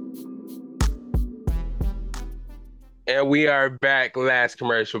 And we are back. Last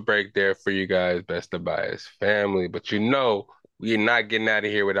commercial break there for you guys, Best of Bias family. But we're not getting out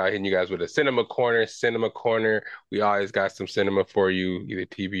of here without hitting you guys with a cinema corner. Cinema corner. We always got some cinema for you, either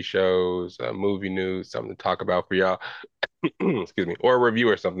TV shows, movie news, something to talk about for y'all. Excuse me, or a review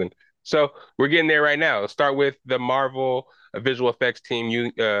or something. So we're getting there right now. Let's start with the Marvel visual effects team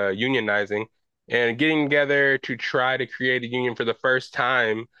unionizing and getting together to try to create a union for the first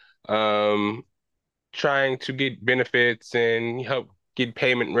time. Trying to get benefits and help get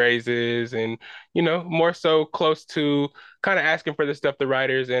payment raises and more so close to kind of asking for the stuff the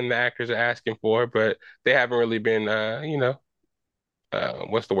writers and the actors are asking for, but they haven't really been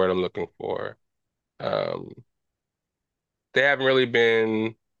what's the word I'm looking for? Um they haven't really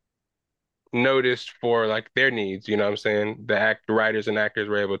been noticed for like their needs, you know what I'm saying? The writers and actors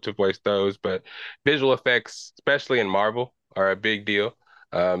were able to voice those, but visual effects, especially in Marvel, are a big deal.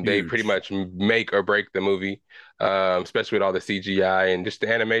 They pretty Huge. much make or break the movie, especially with all the CGI and just the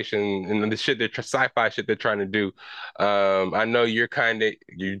animation and the shit sci-fi shit they're trying to do. I know you're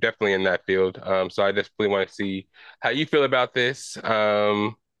definitely in that field. So I definitely want to see how you feel about this. You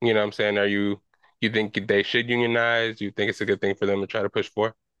know what I'm saying? You think they should unionize? Do you think it's a good thing for them to try to push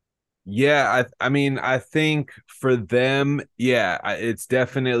for? Yeah, I mean, I think for them, yeah, it's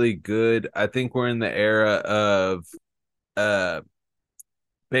definitely good. I think we're in the era of uh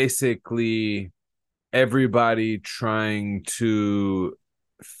basically everybody trying to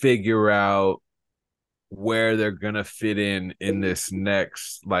figure out where they're gonna fit in this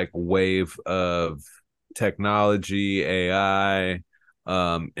next like wave of technology, AI.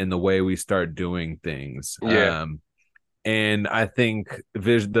 in the way we start doing things. Yeah. And I think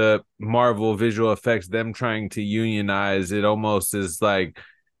the Marvel visual effects, them trying to unionize, it almost is like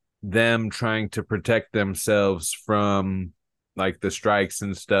them trying to protect themselves from like the strikes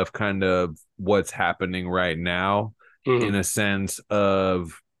and stuff, kind of what's happening right now, in a sense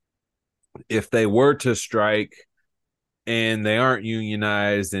of, if they were to strike and they aren't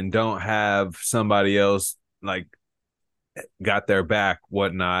unionized and don't have somebody else like got their back,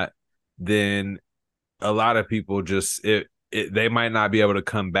 whatnot, then a lot of people just they might not be able to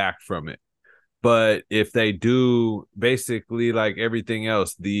come back from it. But if they do, basically like everything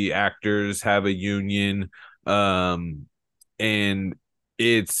else, the actors have a union, and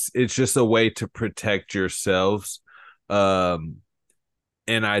it's just a way to protect yourselves.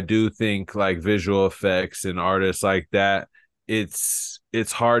 And I do think like visual effects and artists like that, it's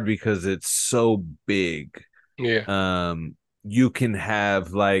hard because it's so big. Yeah. You can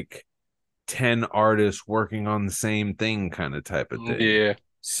have like 10 artists working on the same thing, kind of type of thing. Yeah.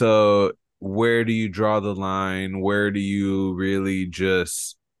 So where do you draw the line? Where do you really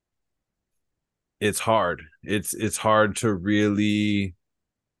just, it's hard. It's hard to really,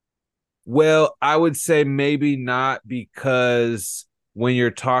 well, I would say maybe not, because when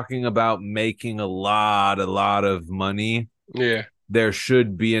you're talking about making a lot of money, Yeah. there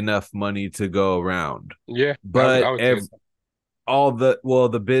should be enough money to go around. Yeah. But I would say so.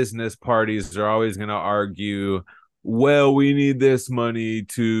 the business parties are always going to argue, well, we need this money Yeah,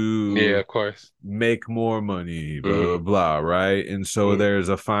 to of course. make more money, blah, blah, blah, right? And so there's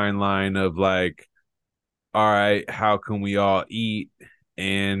a fine line of like, all right, how can we all eat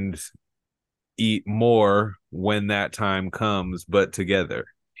and eat more when that time comes, but together?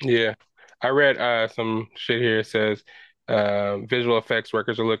 Yeah. I read some shit here. It says visual effects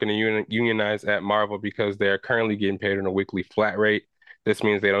workers are looking to unionize at Marvel because they are currently getting paid on a weekly flat rate. This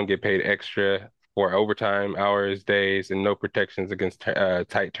means they don't get paid extra for overtime, hours, days, and no protections against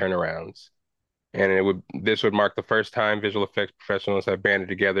tight turnarounds. And this would mark the first time visual effects professionals have banded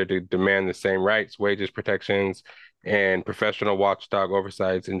together to demand the same rights, wages, protections, and professional watchdog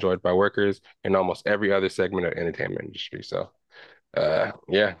oversights enjoyed by workers in almost every other segment of entertainment industry. So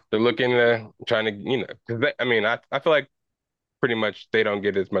yeah, they're looking to trying to, because I mean, I feel like pretty much they don't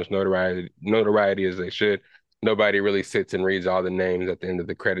get as much notoriety as they should. Nobody really sits and reads all the names at the end of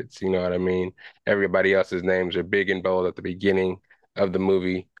the credits, you know what I mean? Everybody else's names are big and bold at the beginning of the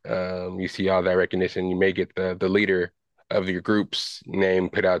movie. You see all that recognition. You may get the leader of your group's name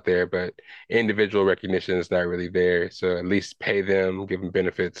put out there, but individual recognition is not really there. So at least pay them, give them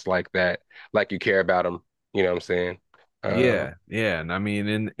benefits like that, like you care about them. You know what I'm saying? Yeah. And I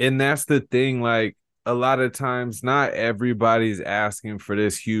mean, and that's the thing, like a lot of times not everybody's asking for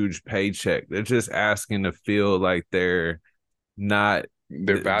this huge paycheck. They're just asking to feel like they're not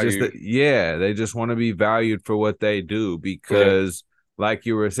Their value. yeah, they just want to be valued for what they do, Yeah. because like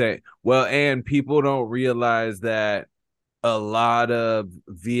you were saying, well, and people don't realize that a lot of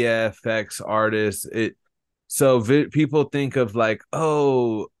VFX artists, people think of like,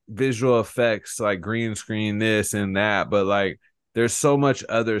 oh, visual effects like green screen, this and that, but like there's so much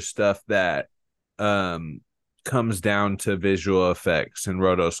other stuff that comes down to visual effects and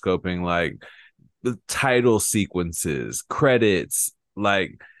rotoscoping, like the title sequences, credits,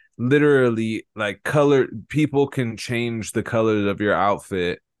 like literally like color. People can change the colors of your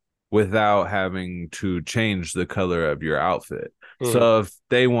outfit without having to change the color of your outfit. Mm. So if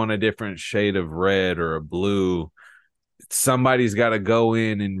they want a different shade of red or a blue, somebody's got to go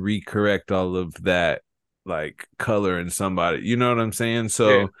in and recorrect all of that like color in somebody. You know what I'm saying? Yeah.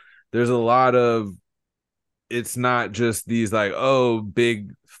 So there's a lot of, it's not just these like, oh,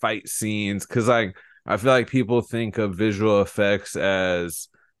 big fight scenes, because like I feel like people think of visual effects as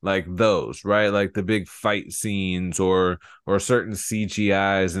like those, right? Like the big fight scenes or certain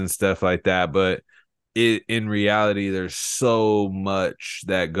CGIs and stuff like that. But in reality, there's so much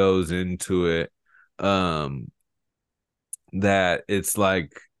that goes into it, that it's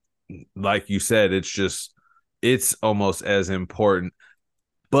like you said, it's almost as important,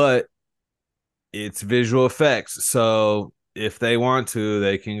 but it's visual effects. So if they want to,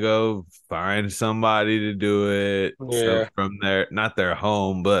 they can go find somebody to do it. So Yeah. from their, not their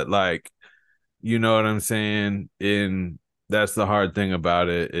home, but like, you know what I'm saying? And that's the hard thing about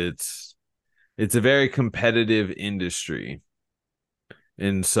it. It's a very competitive industry.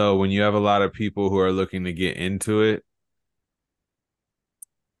 And so when you have a lot of people who are looking to get into it,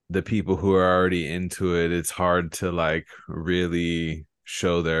 the people who are already into it, it's hard to like really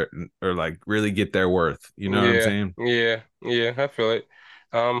show their, or like really get their worth. You know what I'm Yeah, saying? yeah, yeah, I feel it.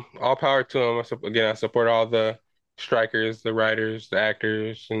 All power to them. Again, I support all the strikers, the writers, the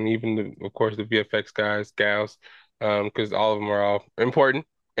actors, and even of course the VFX guys, gals, because all of them are all important.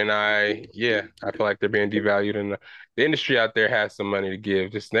 And I feel like they're being devalued, and the industry out there has some money to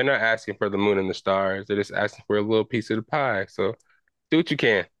give. Just they're not asking for the moon and the stars; they're just asking for a little piece of the pie. So do what you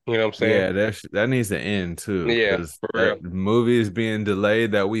can. You know what I'm saying? Yeah, that needs to end too, Yeah, because for real. that movie is being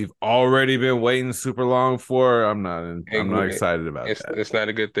delayed that we've already been waiting super long for. I'm not excited about that. It's not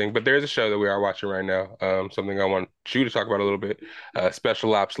a good thing, but there's a show that we are watching right now. Something I want you to talk about a little bit.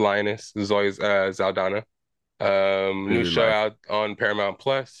 Special Ops Lioness, Zoe Zaldana. New Really show like out on Paramount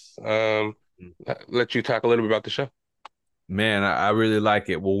Plus. Let you talk a little bit about the show. Man, I really like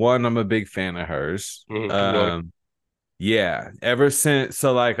it. Well, one, I'm a big fan of hers. Really? Yeah, ever since,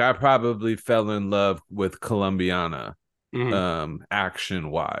 so like I probably fell in love with Colombiana, Hmm. action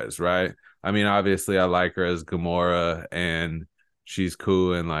wise, right? I mean, obviously I like her as Gamora and she's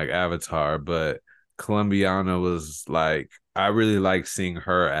cool in like Avatar, but Colombiana was like I really like seeing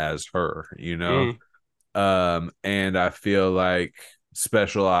her as her, you know? Hmm. And I feel like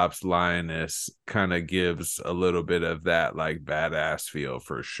Special Ops Lioness kind of gives a little bit of that like badass feel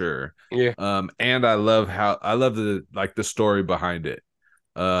for sure. Yeah. And I love the story behind it.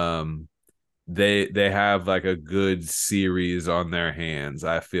 Um, they have like a good series on their hands,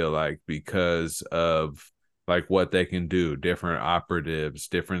 I feel like, because of like what they can do, different operatives,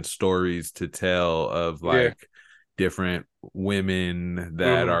 different stories to tell of Yeah. like different women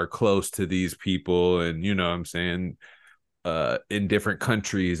that Hmm. are close to these people, and you know what I'm saying, in different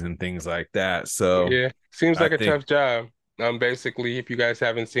countries and things like that. So Yeah. Seems I like a think tough job. Basically, if you guys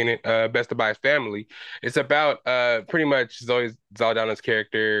haven't seen it, Best of Buy's Family. It's about pretty much Zoe Zaldana's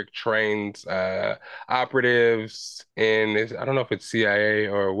character trains operatives in I don't know if it's CIA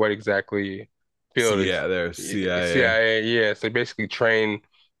or what exactly field it's yeah, there's CIA. CIA. Yeah, so basically train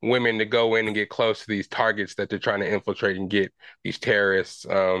women to go in and get close to these targets that they're trying to infiltrate and get these terrorists.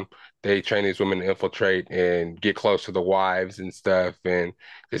 They train these women to infiltrate and get close to the wives and stuff, and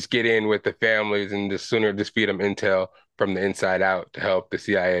just get in with the families and just feed them intel from the inside out to help the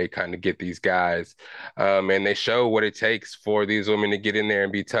CIA kind of get these guys. And they show what it takes for these women to get in there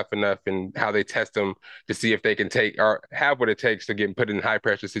and be tough enough, and how they test them to see if they can take or have what it takes to get put in high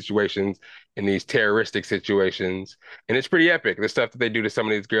pressure situations, in these terroristic situations. And it's pretty epic. The stuff that they do to some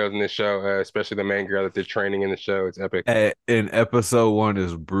of these girls in this show, especially the main girl that they're training in the show, it's epic. In episode one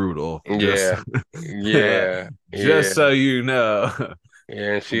is brutal. Just Yeah, yeah, just yeah, so you know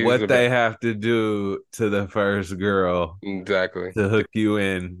yeah. And she's what the they best. have to do to the first girl Exactly. to hook you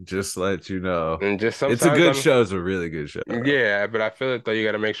in, just let you know. And just It's a sometimes good show. It's a really good show. yeah, but I feel it though. You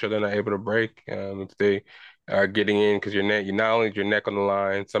got to make sure they're not able to break. If they are getting in, because you not only is your neck on the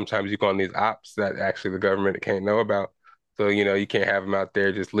line, sometimes you go on these ops that actually the government can't know about. So, you can't have them out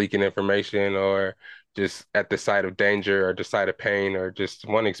there just leaking information, or just at the site of danger, or the site of pain, or just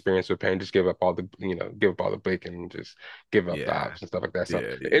one experience with pain, just give up all the bacon and just give up the Yeah. ops and stuff like that. So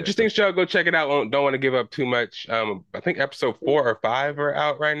Yeah. interesting show. Go check it out. Don't want to give up too much. I think episode 4 or 5 are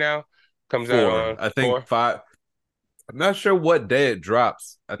out right now. Comes out Four. on I think 4. five. I'm not sure what day it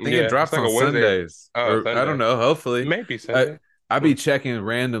drops. I think it Yeah, it's drops like on a Wednesday. Sundays, Oh, or I don't Sunday. know. Hopefully, Maybe I Sunday. I Hmm. be checking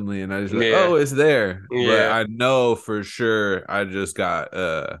randomly, and I just like, Yeah, oh, it's there. But yeah, I know for sure I just got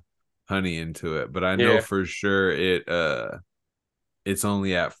honey into it. But I know yeah. for sure it's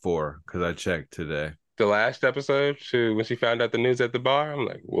only at 4 because I checked today. The last episode, when she found out the news at the bar, I'm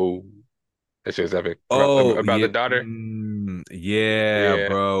like, whoa, that shit's epic. Oh About the yeah, daughter. yeah, Yeah,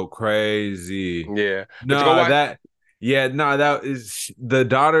 bro, crazy. yeah. But to go No, watch, that is the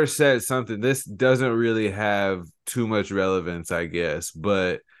daughter said something. This doesn't really have too much relevance, I guess,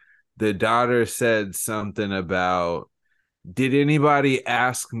 but the daughter said something about, did anybody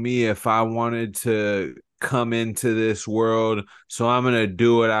ask me if I wanted to come into this world? So I'm gonna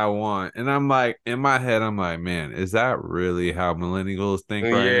do what I want. And I'm like, in my head, I'm like, man, is that really how millennials think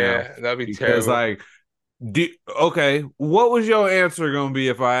right now? yeah, that'd be Because terrible. like, okay, what was your answer gonna be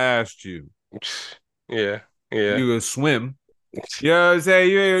if I asked you? Yeah, yeah, You would swim. You know what I'm saying?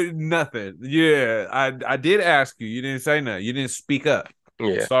 You ain't nothing. Yeah, I did ask you. You didn't say nothing. You didn't speak up.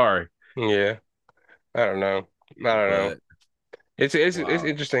 yeah, Sorry, yeah. I don't know. I don't know. but It's wow.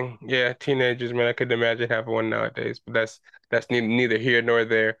 interesting. Yeah, teenagers, man. I couldn't imagine having one nowadays, but that's neither here nor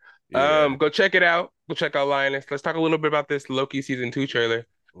there. Yeah. Go check it out. Go check out Lioness. Let's talk a little bit about this Loki season 2 trailer.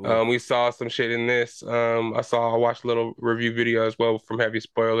 Ooh. We saw some shit in this. I watched a little review video as well from Heavy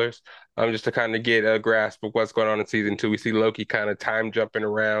Spoilers. Just to kind of get a grasp of what's going on in season 2. We see Loki kind of time jumping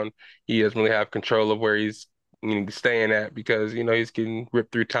around. He doesn't really have control of where he's staying at, because he's getting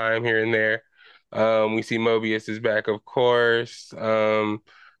ripped through time here and there. We see Mobius is back, of course.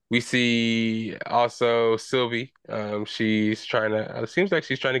 We see also Sylvie. She's trying to. It seems like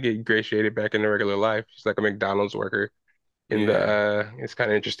she's trying to get ingratiated back into regular life. She's like a McDonald's worker. In the Yeah. it's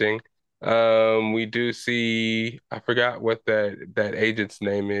kind of interesting. We do see. I forgot what that agent's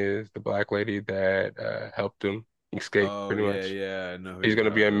name is. The black lady that helped him escape, Oh pretty yeah, much. yeah. I know who He's you're going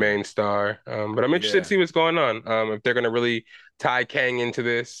to be a talking about. main star. But I'm interested to Yeah. see what's going on. If they're going to really tie Kang into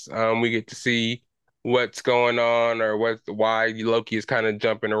this, we get to see what's going on or why Loki is kind of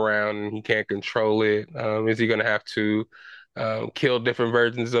jumping around and he can't control it. Is he going to have to kill different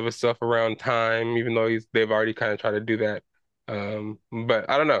versions of himself around time, even though they've already kind of tried to do that. But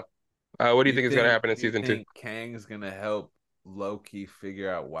I don't know. What do you think is going to happen in You season two? think Kang's gonna help Loki figure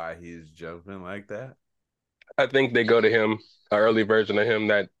out why he's jumping like that? I think they go to him, an early version of him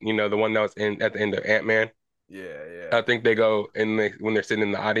that, the one that was in at the end of Ant-Man. Yeah, yeah. I think they go and when they're sitting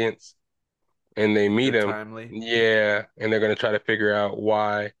in the audience and they meet Victor him. Timely. Yeah, and they're gonna try to figure out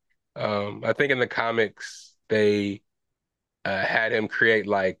why. I think in the comics they had him create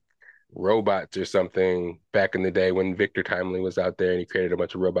like robots or something back in the day when Victor Timely was out there and he created a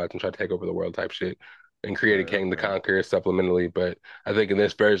bunch of robots and tried to take over the world type shit and created Okay, Kang the okay. Conqueror supplementally. But I think in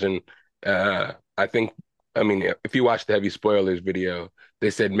this version, I think, I mean, if you watch the heavy spoilers video, they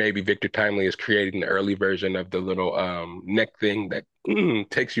said maybe Victor Timely is creating an early version of the little neck thing that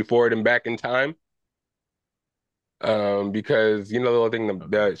takes you forward and back in time. Because the little thing Okay.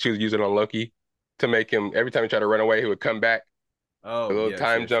 that she was using on Loki to make him every time he tried to run away, he would come back, a Oh, little yes,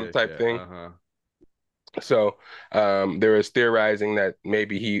 time yes, jump yes, type yeah. thing. Uh-huh. So there was theorizing that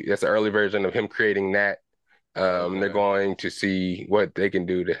maybe that's an early version of him creating that. They're Okay. going to see what they can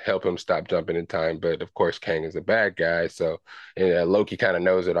do to help him stop jumping in time. But of course, Kang is a bad guy, so and, Loki kind of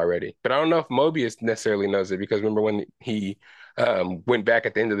knows it already. But I don't know if Mobius necessarily knows it because remember when he went back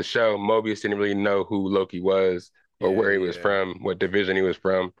at the end of the show, Mobius didn't really know who Loki was or Yeah, where he was yeah. from, what division he was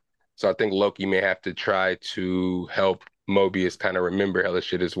from. So I think Loki may have to try to help Mobius kind of remember hella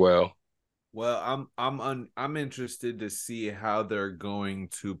shit as well. Well, I'm interested to see how they're going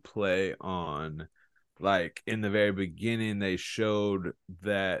to play on, like, in the very beginning they showed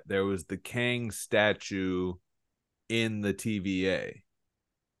that there was the Kang statue in the TVA.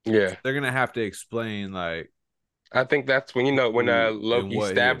 So Yeah. they're gonna have to explain like I think that's when when who and Loki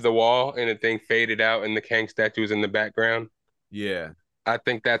what he stabbed is. the wall and the thing faded out and the Kang statue was in the background. Yeah, I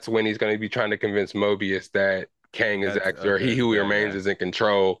think that's when he's going to be trying to convince Mobius that Kang is that's actually, or okay. he It's a who bad remains guy. is in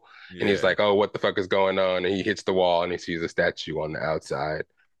control. And he's Yeah, like, "Oh, what the fuck is going on?" And he hits the wall and he sees a statue on the outside.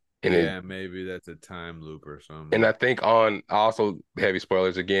 And it, yeah. Maybe that's a time loop or and something. I think on also heavy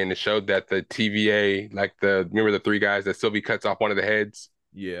spoilers again, it showed that the TVA, like remember the three guys that Sylvie cuts off one of the heads?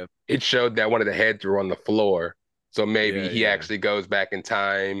 Yeah, It showed that one of the heads were on the floor. So maybe yeah, he yeah. actually goes back in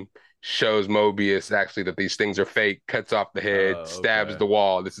time, shows Mobius actually that these things are fake, cuts off the head, stabs Okay. the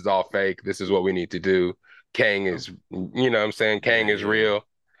wall. This is all fake. This is what we need to do. Kang Oh, is, what I'm saying? yeah, Kang is yeah. real.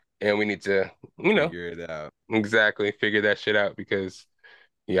 And we need to, Figure it out. exactly figure that shit out because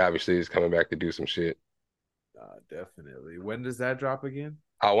he obviously is coming back to do some shit. Definitely. When does that drop again?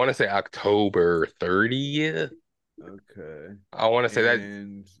 I want to say October 30th. Okay. I want to say that,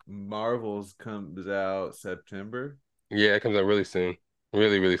 And Marvel's comes out September. yeah, it comes out really soon.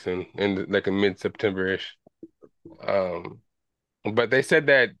 Really, really soon. In like a mid-September-ish. Um, But they said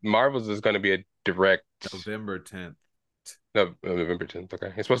that Marvel's is going to be a direct, November 10th. no, November 10th.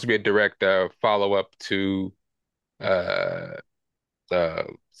 Okay. It's supposed to be a direct follow-up to uh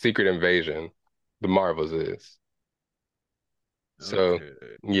Secret Invasion. The Marvels is. So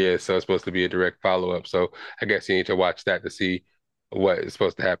Okay. yeah, so it's supposed to be a direct follow-up. So I guess you need to watch that to see what is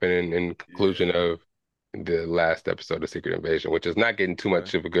supposed to happen in conclusion Yeah. of the last episode of Secret Invasion, which is not getting too Okay.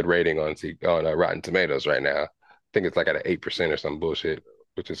 much of a good rating on Rotten Tomatoes right now. I think it's like at an 8% or some bullshit,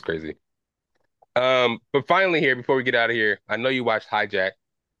 which is crazy. But finally here, before we get out of here, I know you watched Hijack.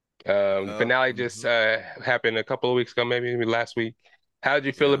 The finale just Mhm. happened a couple of weeks ago, maybe last week. How did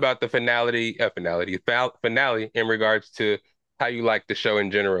you feel Yeah. about the finale in regards to how you like the show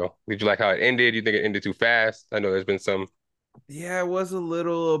in general? Did you like how it ended? You think it ended too fast? I know there's been some. Yeah, it was a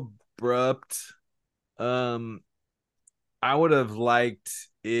little abrupt. Um, I would have liked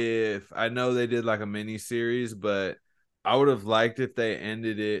if I know they did like a mini series, but I would have liked if they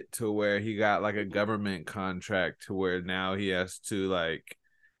ended it to where he got like a government contract to where now he has to like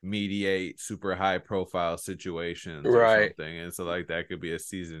mediate super high profile situations or Right. something. And so like that could be a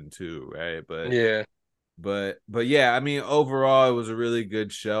season two, right? Yeah. But yeah, I mean overall it was a really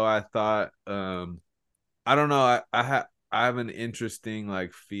good show. I thought I don't know, I have an interesting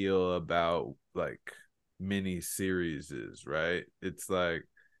like feel about like mini series, right? It's like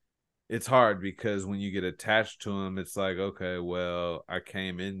it's hard because when you get attached to them, it's like, okay, well, I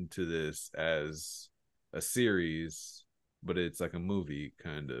came into this as a series, but it's like a movie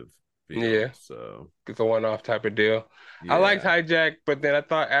kind of feel. Yeah, So it's a one-off type of deal. I liked yeah, Hijack, but then I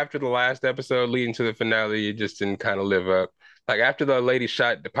thought after the last episode leading to the finale, it just didn't kind of live up. Like after the lady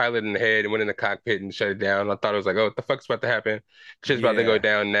shot the pilot in the head and went in the cockpit and shut it down, I thought it was like, oh, what the fuck's about to happen? Shit's about to go yeah,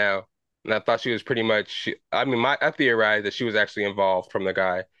 down now. And I thought she was pretty much, I mean, I theorized that she was actually involved from the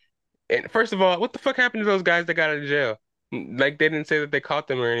guy. And first of all, what the fuck happened to those guys that got out of jail? Like they didn't say that they caught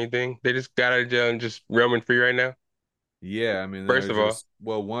them or anything. They just got out of jail and just roaming free right now. yeah. I mean, First they're of all. just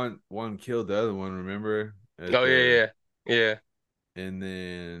well, one killed the other one. Remember at Oh the yeah, yeah, yeah.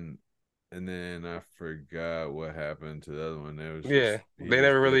 and then I forgot what happened to the other one. It was Yeah, just he they just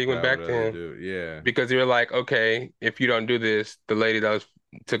never really dipped went out with back the to other him dude. Yeah, because they were like, okay, if you don't do this, the lady that was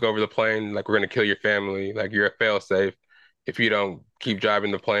took over the plane, like we're gonna kill your family, like you're a failsafe. If you don't keep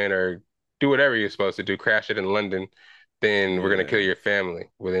driving the plane or do whatever you're supposed to do, crash it in London, then we're gonna kill yeah. your family.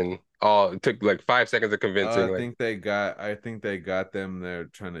 Within all, it took like 5 seconds of convincing. Like, I think they got them there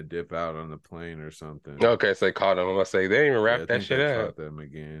trying to dip out on the plane or something. okay, so they caught him. I'm gonna say they didn't even Yeah, I wrap that think shit they up. caught them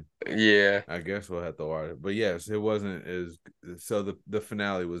again. Yeah, I guess we'll have to watch it. But yes, it wasn't as so the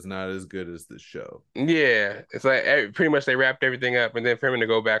finale was not as good as the show. yeah, it's like pretty much they wrapped everything up, and then for him to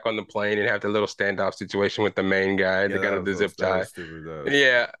go back on the plane and have the little standoff situation with the main guy, the Yeah, guy with the zip that tie. was stupid. That was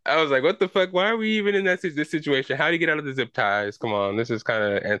stupid. Yeah, I was like, what the fuck? Why are we even in this situation? How do you get out of the zip ties? Come on, this is kind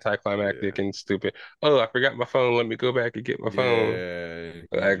of anticlimactic Yeah. and stupid. Oh, I forgot my phone. Let me go back and get my phone. Yeah, he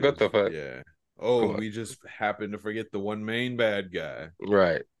Like, what the just fuck? yeah. Come Oh, on. we just happened to forget the one main bad guy.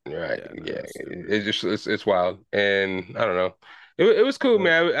 Right, right. Yeah, no, Yeah, that's stupid. it's just it's wild, and I don't know. It was cool, But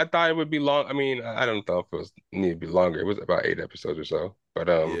man. I thought it would be long. I mean, I don't know if it was need to be longer. It was about 8 episodes or so, but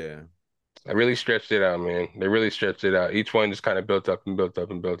yeah, I really stretched it out, man. They really stretched it out. Each one just kind of built up and built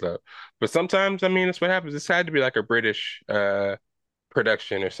up and built up. But sometimes, I mean, that's what happens. It's had to be like a British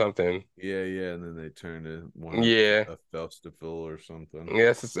production or something. yeah, and then they turned it one Yeah. a festival or something. Yeah,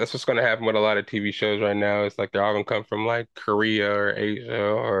 that's what's gonna happen with a lot of TV shows right now. It's like they're all gonna come from like Korea or Asia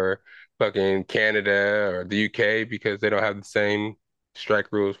or fucking Canada or the UK because they don't have the same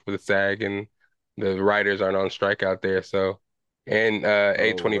strike rules for the SAG and the writers aren't on strike out there. So, and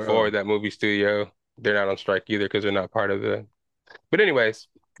Oh A24, well, that movie studio, they're not on strike either because they're not part of the. But anyways,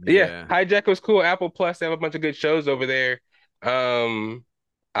 yeah, yeah. Hijack was cool. Apple Plus, they have a bunch of good shows over there. Um,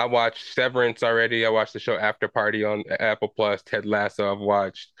 I watched Severance already. I watched the show After Party on Apple Plus. Ted Lasso, I've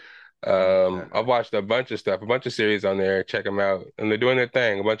watched. I've Okay. watched a bunch of stuff, a bunch of series on there. Check them out, and they're doing their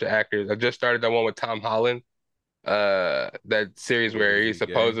thing. A bunch of actors. I just started that one with Tom Holland. That series What where is he he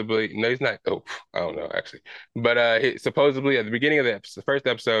gay? supposedly no, he's not. Oh, I don't know actually, but he supposedly at the beginning of the first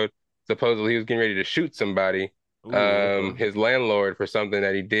episode, supposedly he was getting ready to shoot somebody, Ooh, okay. his landlord for something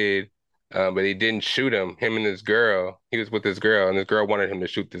that he did, but he didn't shoot him. Him and his girl, he was with his girl, and his girl wanted him to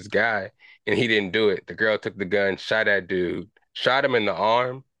shoot this guy, and he didn't do it. The girl took the gun, shot that dude, shot him in the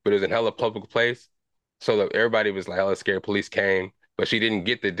arm, but it was in hella public place, so that everybody was like hella scared. Police came, but she didn't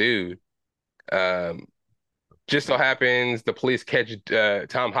get the dude. Um, just so happens the police catch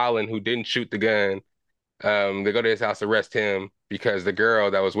Tom Holland, who didn't shoot the gun. They go to his house, arrest him because the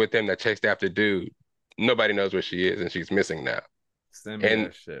girl that was with him that chased after dude, nobody knows where she is, and she's missing now. Send me And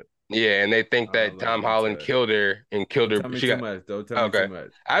that shit. yeah, and they think I'll that look Tom into Holland it. killed her and killed Don't her. tell me She too got much. Don't tell me too okay.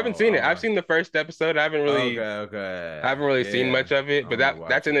 much. I haven't seen it. I've Watch. seen the first episode. Okay, I okay. haven't really seen Yeah, much of it, but I'm gonna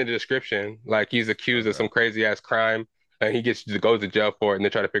that's watch in the it. description. Like he's accused of Okay. some crazy ass crime, and he goes to jail for it, and they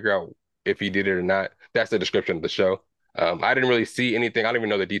try to figure out if he did it or not. That's the description of the show. I didn't really see anything. I don't even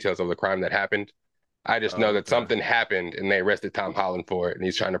know the details of the crime that happened. I just know that Okay. something happened, and they arrested Tom Holland for it, and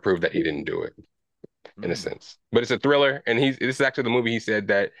he's trying to prove that he didn't do it in a Mm. sense. But it's a thriller, and this is actually the movie he said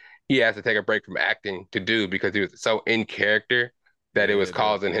that he has to take a break from acting to do because he was so in character that it was Yeah,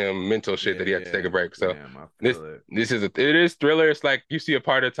 causing him mental shit yeah, that he had to take yeah. a break. So Damn, I this feel it. it is thriller. It's like you see a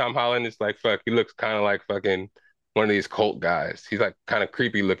part of Tom Holland, it's like fuck, he looks kind of like fucking one of these cult guys. He's like kind of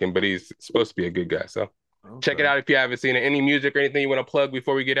creepy looking, but he's supposed to be a good guy. So check it Okay. out if you haven't seen it. Any music or anything you want to plug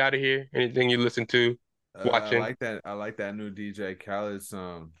before we get out of here? Anything you listen to, I watching? like that. I like that new DJ Khaled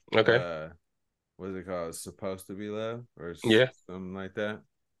song. Okay. What is it called? Supposed to be love or Yeah, something like that.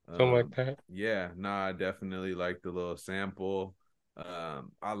 something like that. Yeah, nah, I definitely like the little sample.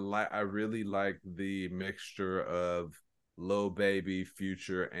 I really like the mixture of Lil Baby,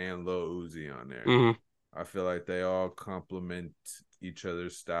 Future, and Lil Uzi on there. Hmm. I feel like they all complement each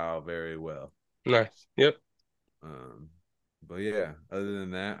other's style very well. Nice. Yep. Um, but yeah, other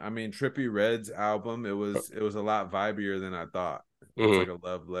than that, I mean, Trippie Redd's album, it was a lot vibier than I thought. It's Hmm. like a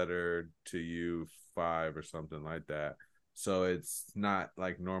love letter to you 5 or something like that. so it's not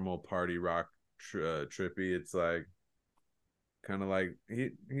like normal party rock trippy. It's like kind of like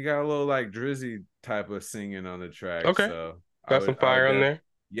he got a little like Drizzy type of singing on the track. Okay, So got some fire on there.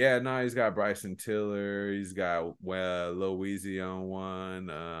 Yeah, no, he's got Bryson Tiller. He's got Lil Weezy on one.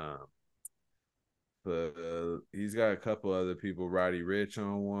 But he's got a couple other people, Roddy Rich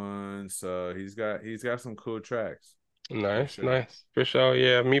on one. So he's got some cool tracks. Nice, nice. For sure.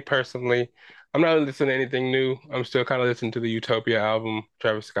 Yeah, me personally, I'm not listening to anything new. I'm still kind of listening to the Utopia album,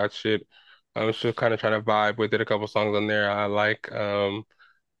 Travis Scott shit. I'm still kind of trying to vibe with it. A couple songs on there I like.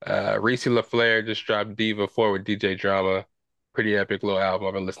 Reese LaFleur just dropped Diva 4 with DJ Drama. Pretty epic little album.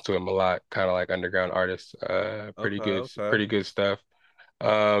 I've been listening to him a lot, kind of like underground artist. Pretty good stuff.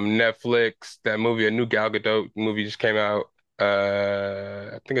 Netflix, that movie, a new Gal Gadot movie just came out.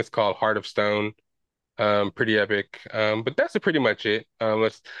 I think it's called Heart of Stone. Pretty epic. But that's pretty much it. I'll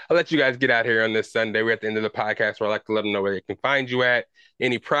let you guys get out here on this Sunday. We're at the end of the podcast where I like to let them know where they can find you at.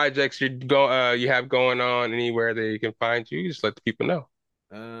 Any projects you have going on, anywhere that you can find you, just let the people know.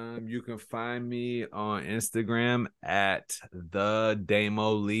 You can find me on Instagram at the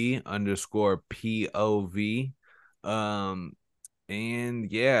Daymo Lee _POV.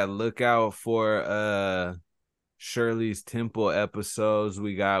 And yeah, look out for Shirley's Temple episodes.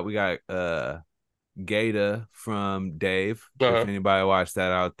 We got Gata from Dave. If anybody watched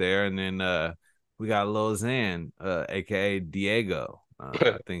that out there. And then we got Lil Xan, aka Diego.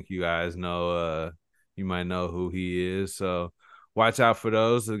 I think you guys know you might know who he is. So watch out for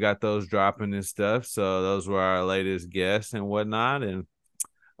those. We got those dropping and stuff. So those were our latest guests and whatnot. And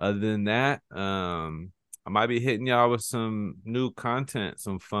other than that, I might be hitting y'all with some new content,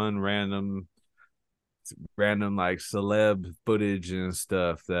 some fun, random like celeb footage and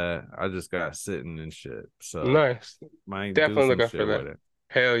stuff that I just got sitting and shit. So nice. Definitely look out for that.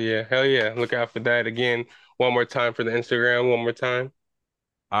 Hell yeah. Look out for that. Again, one more time for the Instagram. One more time.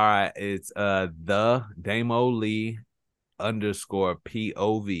 All right. It's the Daymo Lee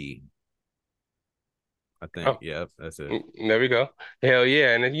 _POV. I think. Yep, that's it. There we go. Hell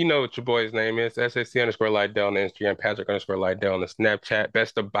yeah. And then you know what your boy's name is. SAC_Lydell on the Instagram, Patrick_Lydell on the Snapchat.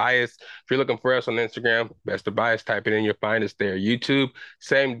 Best of Bias. If you're looking for us on Instagram, Best of Bias, type it in, you'll find us there. YouTube,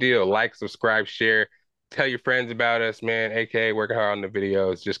 same deal. Like, subscribe, share. Tell your friends about us, man. AKA working hard on the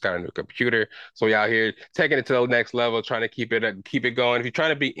videos. Just got a new computer, so we out here taking it to the next level, trying to keep it going. If you're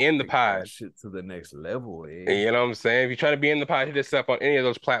trying to be in the pod, shit to the next level, you know what I'm saying? If you're trying to be in the pod, hit us up on any of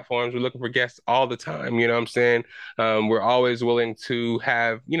those platforms. We're looking for guests all the time. You know what I'm saying? We're always willing to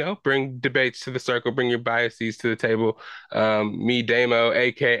have, bring debates to the circle, bring your biases to the table. Me, Daymo,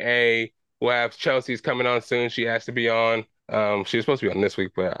 AKA, we'll have Chelsea's coming on soon. She has to be on. She was supposed to be on this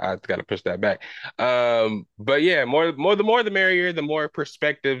week, but I got to push that back. But yeah, the more the merrier, the more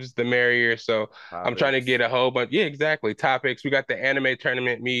perspectives, the merrier. So topics. I'm trying to get a whole bunch. Yeah, exactly. Topics. We got the anime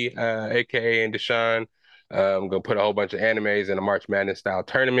tournament, me, AKA and Deshaun. I'm going to put a whole bunch of animes in a March Madness style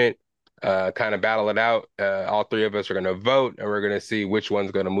tournament, kind of battle it out. All three of us are going to vote, and we're going to see which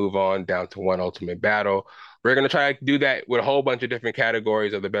one's going to move on down to one ultimate battle. We're going to try to do that with a whole bunch of different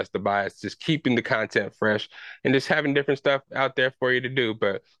categories of the Best of Bias, just keeping the content fresh and just having different stuff out there for you to do.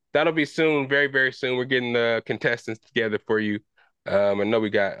 But that'll be soon, very, very soon. We're getting the contestants together for you. I know we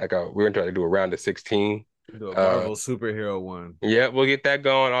got we're going to try to do a round of 16. Do a Marvel superhero one. Yeah, we'll get that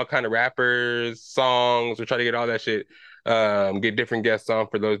going. All kind of rappers, songs. We'll try to get all that shit. Get different guests on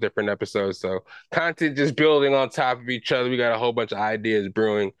for those different episodes. So content just building on top of each other. We got a whole bunch of ideas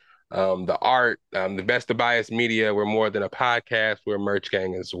brewing. The art, the Best of Bias Media. We're more than a podcast. We're a merch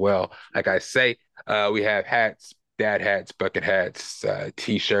gang as well. Like I say, we have hats, dad hats, bucket hats,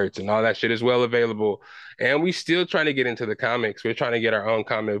 t-shirts, and all that shit is well available. And we still trying to get into the comics. We're trying to get our own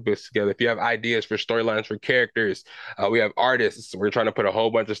comic books together. If you have ideas for storylines for characters, we have artists. We're trying to put a whole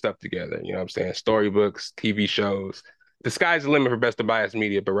bunch of stuff together. You know what I'm saying? Storybooks, TV shows. The sky's the limit for Best of Bias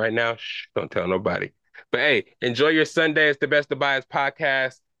Media. But right now, don't tell nobody. But hey, enjoy your Sunday. It's the Best of Bias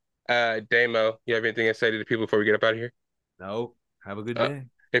podcast. Daymo, you have anything to say to the people before we get up out of here? No. Have a good day.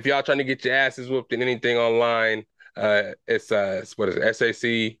 If y'all trying to get your asses whooped in anything online, it's what is it?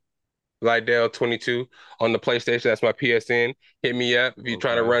 SAC Lydell 22 on the PlayStation. That's my PSN. Hit me up if you're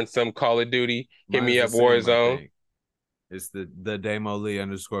trying to run some Call of Duty. Hit me up, Warzone. It's the Daymo Lee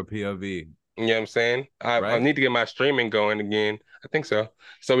 _POV. You know what I'm saying? I need to get my streaming going again. I think so.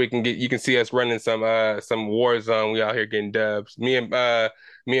 So you can see us running some Warzone. We out here getting dubs. Me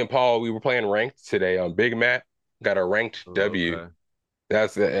and Paul, we were playing ranked today on Big Map. Got a ranked W. Okay.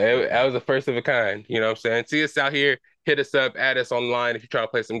 That was the first of a kind. You know what I'm saying? See us out here. Hit us up. Add us online if you're trying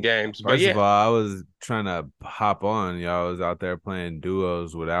to play some games. First of all, I was trying to hop on. Y'all was out there playing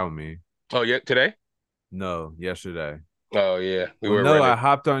duos without me. Oh, yeah, today? No, yesterday. Oh yeah, we were No, running. I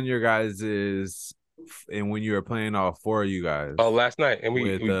hopped on your guys's, and when you were playing all four of you guys. Oh, last night, and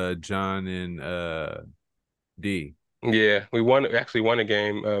with John and D. Yeah, we won. Actually, won a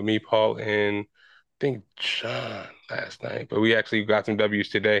game. Me, Paul, and I think John last night. But we actually got some W's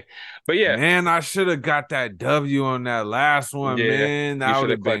today. But yeah, man, I should have got that W on that last one. Yeah, man, that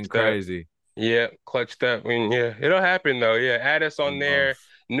would have been crazy. Yeah, clutched up. I mean, yeah, it'll happen though. Yeah, add us on there.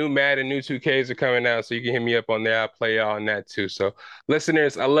 New Madden, new 2Ks are coming out, so you can hit me up on there. I'll play y'all on that too. So,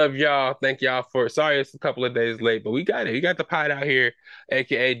 listeners, I love y'all. Thank y'all for. Sorry, it's a couple of days late, but we got it. We got the pod out here,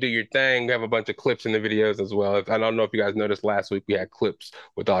 aka Do Your Thing. We have a bunch of clips in the videos as well. I don't know if you guys noticed last week we had clips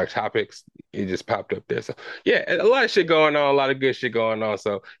with all our topics. It just popped up there. So, yeah, a lot of shit going on, a lot of good shit going on.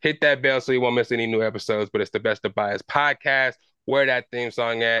 So, hit that bell so you won't miss any new episodes. But it's the Best of Bias podcast. Where that theme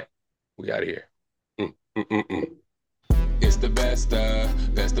song at? We out of here. It's the best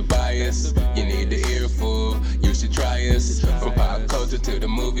of bias. You need the earful, you should try us. From pop culture to the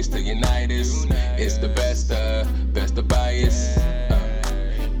movies to unite us. It's the best of bias.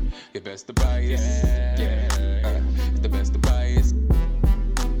 Your best of bias. Yeah.